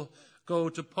people go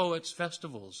to poets'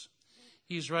 festivals.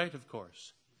 He's right, of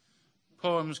course.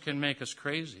 Poems can make us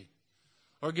crazy,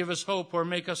 or give us hope, or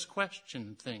make us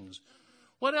question things.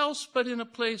 What else but in a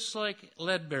place like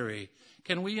Ledbury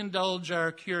can we indulge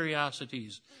our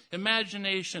curiosities,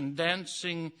 imagination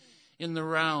dancing in the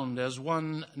round as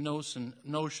one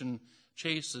notion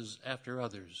chases after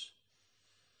others?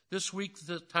 This week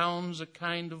the town's a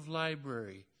kind of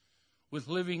library with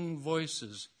living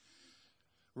voices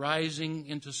rising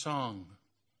into song.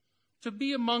 To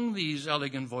be among these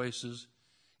elegant voices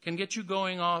can get you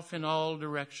going off in all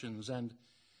directions and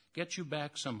get you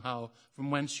back somehow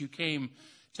from whence you came.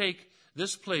 Take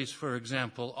this place, for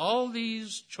example. All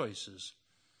these choices,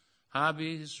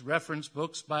 hobbies, reference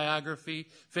books, biography,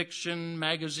 fiction,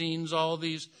 magazines, all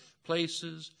these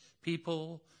places,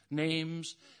 people,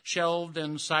 names, shelved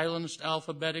and silenced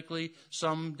alphabetically,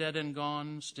 some dead and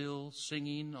gone, still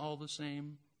singing all the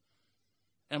same.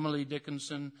 Emily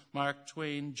Dickinson, Mark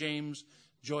Twain, James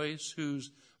Joyce,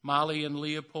 whose Molly and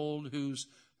Leopold, whose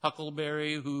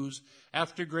Huckleberry, whose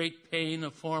after great pain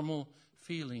a formal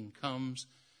feeling comes,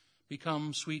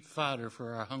 become sweet fodder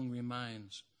for our hungry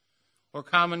minds, or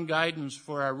common guidance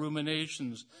for our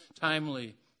ruminations,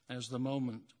 timely as the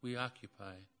moment we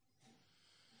occupy.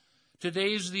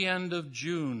 Today's the end of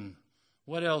June.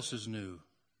 What else is new?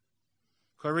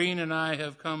 Corinne and I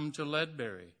have come to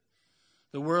Ledbury.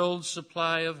 The world's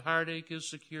supply of heartache is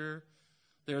secure.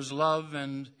 There's love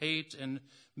and hate and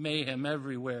mayhem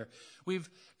everywhere. We've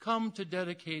come to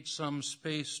dedicate some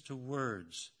space to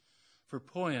words, for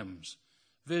poems,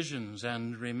 visions,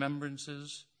 and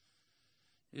remembrances.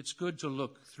 It's good to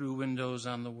look through windows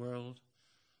on the world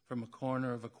from a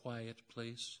corner of a quiet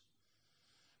place.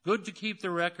 Good to keep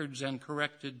the records and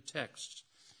corrected texts,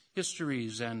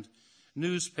 histories and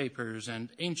newspapers and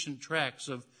ancient tracts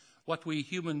of what we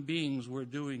human beings were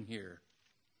doing here.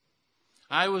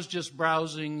 I was just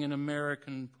browsing in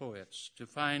American poets to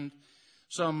find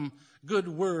some good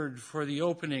word for the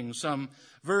opening, some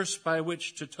verse by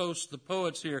which to toast the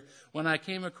poets here, when I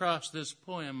came across this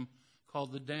poem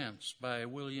called The Dance by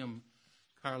William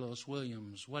Carlos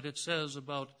Williams, what it says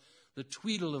about the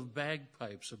tweedle of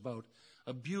bagpipes, about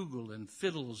a bugle and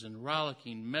fiddles and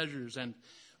rollicking measures, and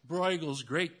Bruegel's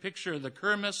great picture of the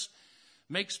kermis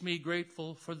makes me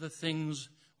grateful for the things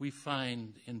we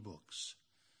find in books.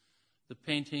 The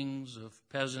paintings of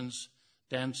peasants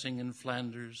dancing in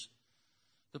Flanders,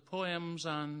 the poems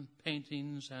on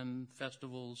paintings and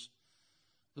festivals,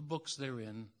 the books they're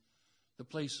in, the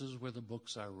places where the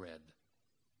books are read.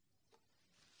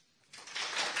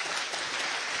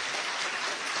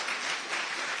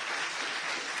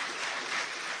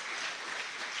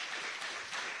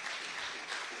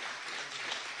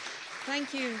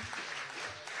 Thank you.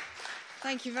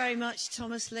 Thank you very much,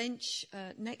 Thomas Lynch.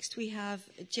 Next we have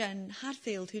Jen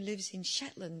Hadfield, who lives in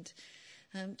Shetland.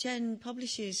 Jen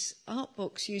publishes art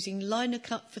books using liner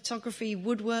cut photography,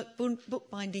 woodwork,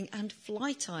 bookbinding and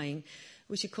fly tying,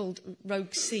 which are called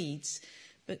Rogue Seeds.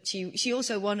 But she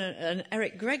also won an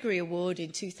Eric Gregory Award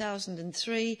in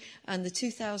 2003 and the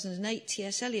 2008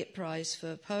 T.S. Eliot Prize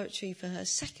for Poetry for her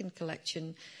second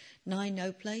collection, Nine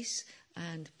No Place.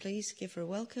 And please give her a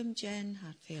welcome, Jen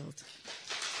Hadfield.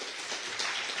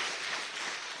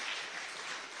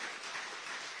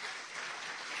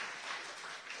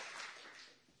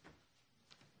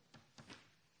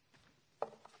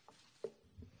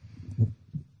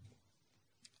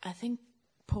 I think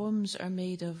poems are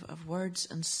made of words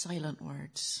and silent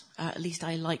words. At least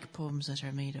I like poems that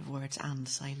are made of words and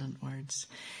silent words.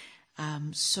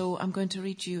 So I'm going to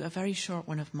read you a very short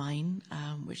one of mine,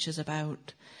 which is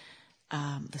about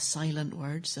the silent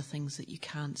words, the things that you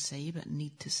can't say but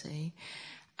need to say.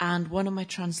 And one of my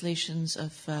translations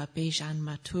of Bejan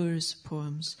Matour's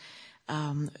poems,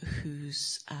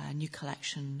 whose new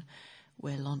collection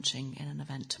we're launching in an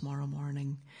event tomorrow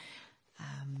morning.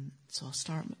 So I'll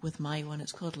start with my one.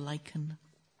 It's called Lichen.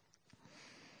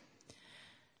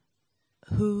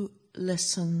 Who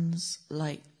listens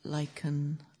like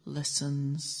lichen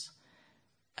listens,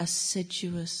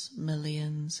 assiduous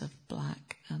millions of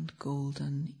black and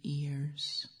golden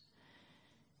ears.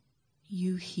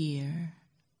 You hear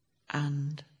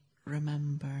and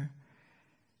remember,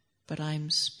 but I'm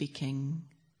speaking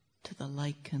to the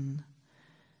lichen.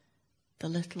 The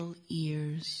little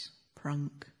ears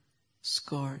prunk,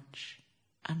 scorch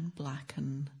and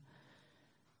blacken.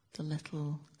 The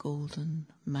little golden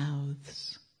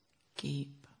mouths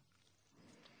gape.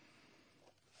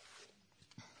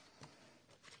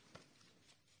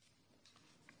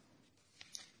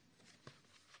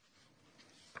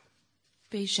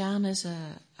 Bejan is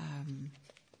a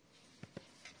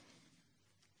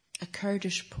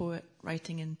Kurdish poet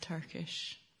writing in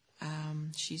Turkish.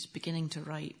 She's beginning to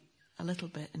write a little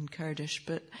bit in Kurdish,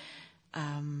 but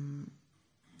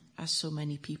as so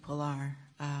many people are,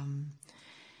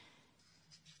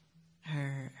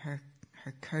 her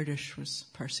Kurdish was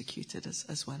persecuted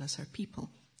as well as her people.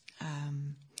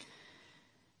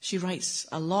 She writes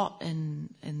a lot in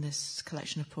this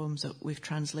collection of poems that we've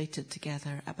translated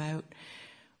together about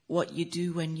what you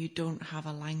do when you don't have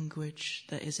a language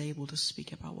that is able to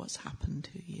speak about what's happened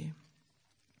to you.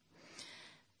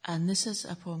 And this is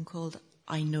a poem called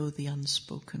I Know the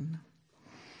Unspoken.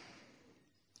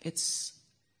 It's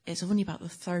only about the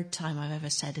third time I've ever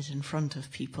said it in front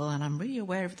of people, and I'm really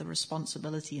aware of the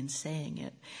responsibility in saying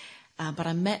it. But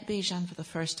I met Bejan for the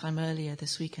first time earlier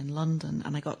this week in London,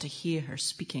 and I got to hear her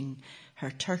speaking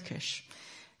her Turkish.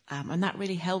 And that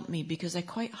really helped me because they're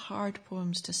quite hard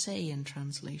poems to say in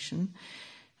translation,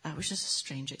 which is a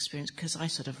strange experience because I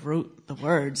sort of wrote the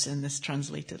words in this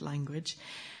translated language.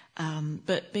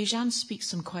 But Bejan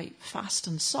speaks them quite fast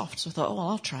and soft, so I thought,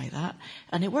 I'll try that.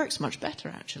 And it works much better,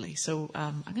 actually. So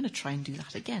I'm going to try and do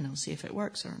that again and see if it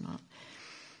works or not.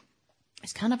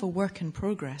 It's kind of a work in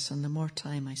progress, and the more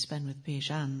time I spend with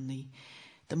Bejan,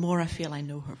 the more I feel I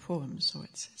know her poems. So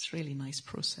it's really nice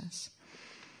process.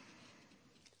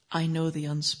 I know the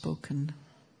unspoken.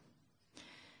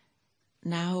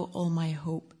 Now all my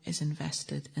hope is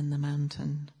invested in the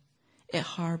mountain. It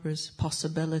harbours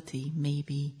possibility,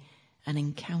 maybe an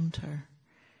encounter.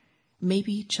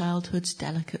 Maybe childhood's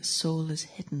delicate soul is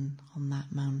hidden on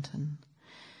that mountain.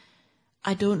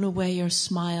 I don't know where your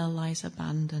smile lies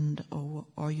abandoned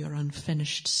or your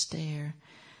unfinished stare.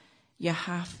 Your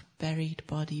half-buried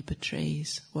body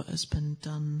betrays what has been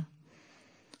done.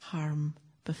 Harm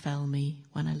befell me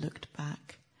when I looked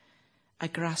back. I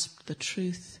grasped the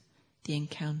truth, the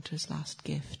encounter's last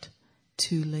gift,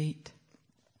 too late.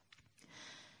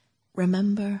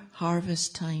 Remember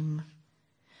harvest time.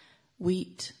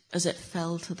 Wheat as it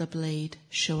fell to the blade,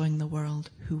 showing the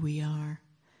world who we are.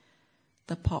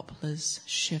 The poplars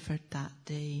shivered that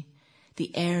day.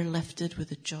 The air lifted with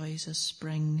the joys of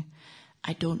spring.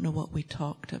 I don't know what we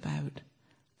talked about,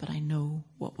 but I know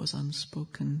what was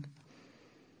unspoken.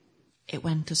 It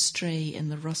went astray in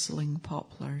the rustling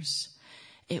poplars.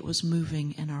 It was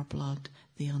moving in our blood,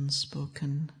 the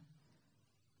unspoken.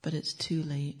 But it's too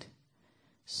late,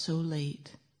 so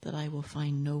late that I will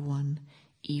find no one,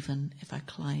 even if I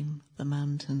climb the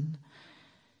mountain.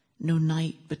 No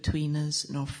night between us,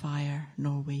 nor fire,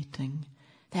 nor waiting.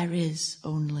 There is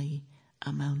only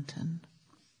a mountain.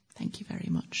 Thank you very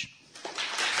much.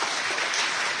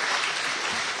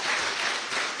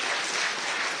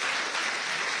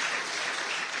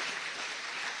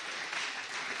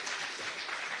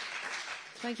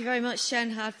 Thank you very much, Jen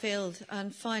Hadfield.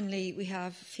 And finally, we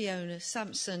have Fiona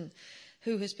Sampson,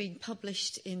 who has been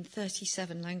published in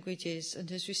 37 languages and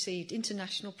has received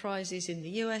international prizes in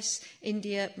the US,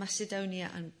 India,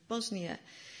 Macedonia and Bosnia.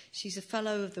 She's a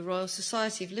Fellow of the Royal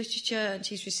Society of Literature, and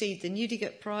she's received the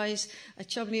Newdigate Prize, a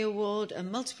Chumley Award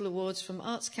and multiple awards from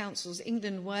Arts Councils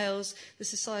England and Wales, the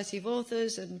Society of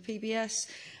Authors and PBS,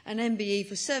 an MBE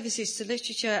for Services to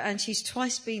Literature, and she's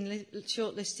twice been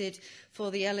shortlisted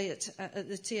for the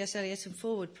T.S. Eliot and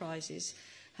Forward Prizes.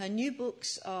 Her new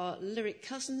books are Lyric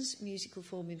Cousins, Musical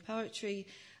Form in Poetry,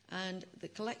 and the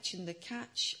collection The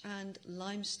Catch and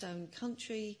Limestone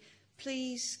Country.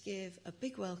 Please give a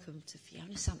big welcome to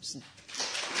Fiona Sampson.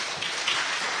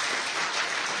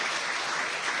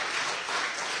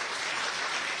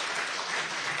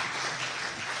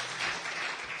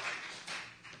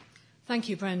 Thank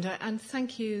you, Brenda, and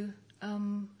thank you,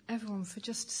 everyone, for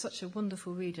just such a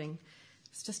wonderful reading.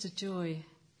 It's just a joy,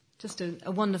 just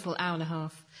a wonderful hour and a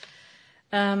half.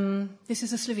 This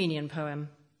is a Slovenian poem.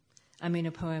 I mean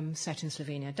a poem set in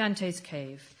Slovenia. Dante's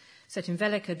Cave, set in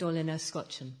Velika Dolina,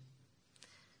 Scotland.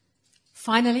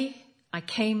 Finally, I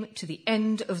came to the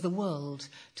end of the world,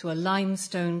 to a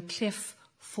limestone cliff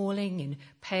falling in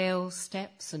pale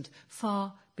steps, and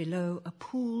far below a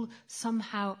pool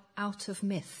somehow out of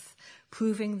myth,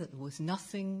 proving that there was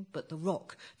nothing but the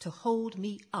rock to hold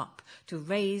me up, to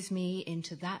raise me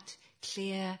into that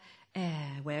clear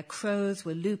air where crows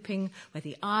were looping, where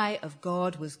the eye of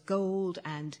God was gold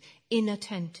and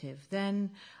inattentive.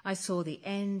 Then I saw the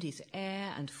end is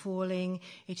air and falling.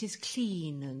 It is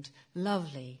clean and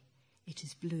lovely. It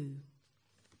is blue.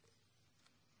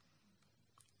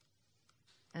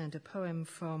 And a poem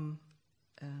from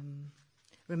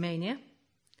Romania,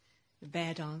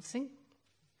 bear dancing,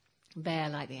 bear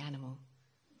like the animal.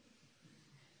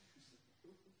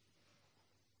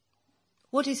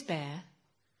 What is bear?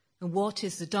 And what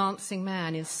is the dancing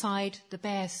man inside the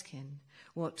bearskin?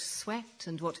 What sweat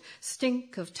and what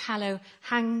stink of tallow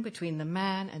hang between the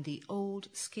man and the old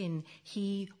skin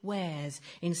he wears,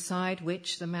 inside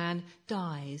which the man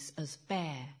dies as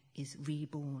bear is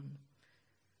reborn?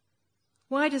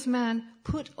 Why does man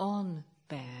put on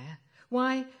bear?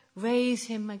 Why raise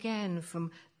him again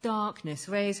from darkness,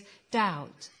 raise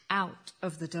doubt out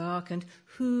of the dark? And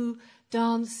who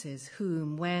dances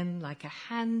whom when, like a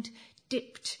hand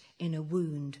dipped in a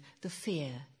wound, the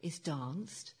fear is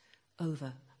danced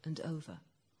over and over?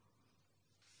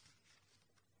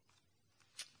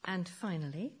 And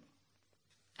finally,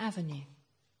 avenue.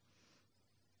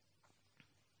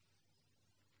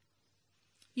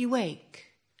 You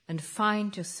wake and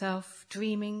find yourself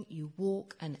dreaming you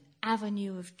walk an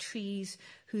avenue of trees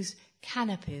whose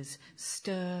canopies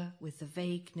stir with the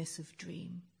vagueness of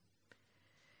dream.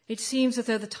 It seems as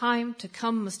though the time to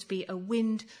come must be a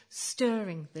wind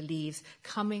stirring the leaves,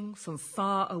 coming from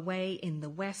far away in the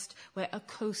west, where a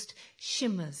coast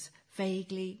shimmers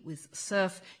vaguely with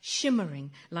surf,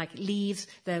 shimmering like leaves.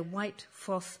 Their white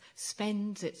froth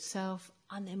spends itself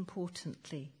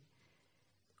unimportantly.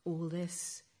 All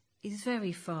this is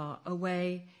very far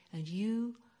away, and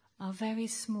you are very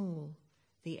small.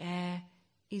 The air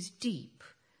is deep,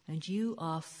 and you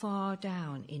are far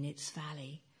down in its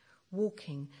valley,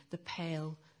 walking the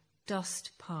pale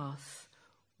dust path,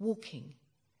 walking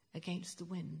against the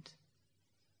wind.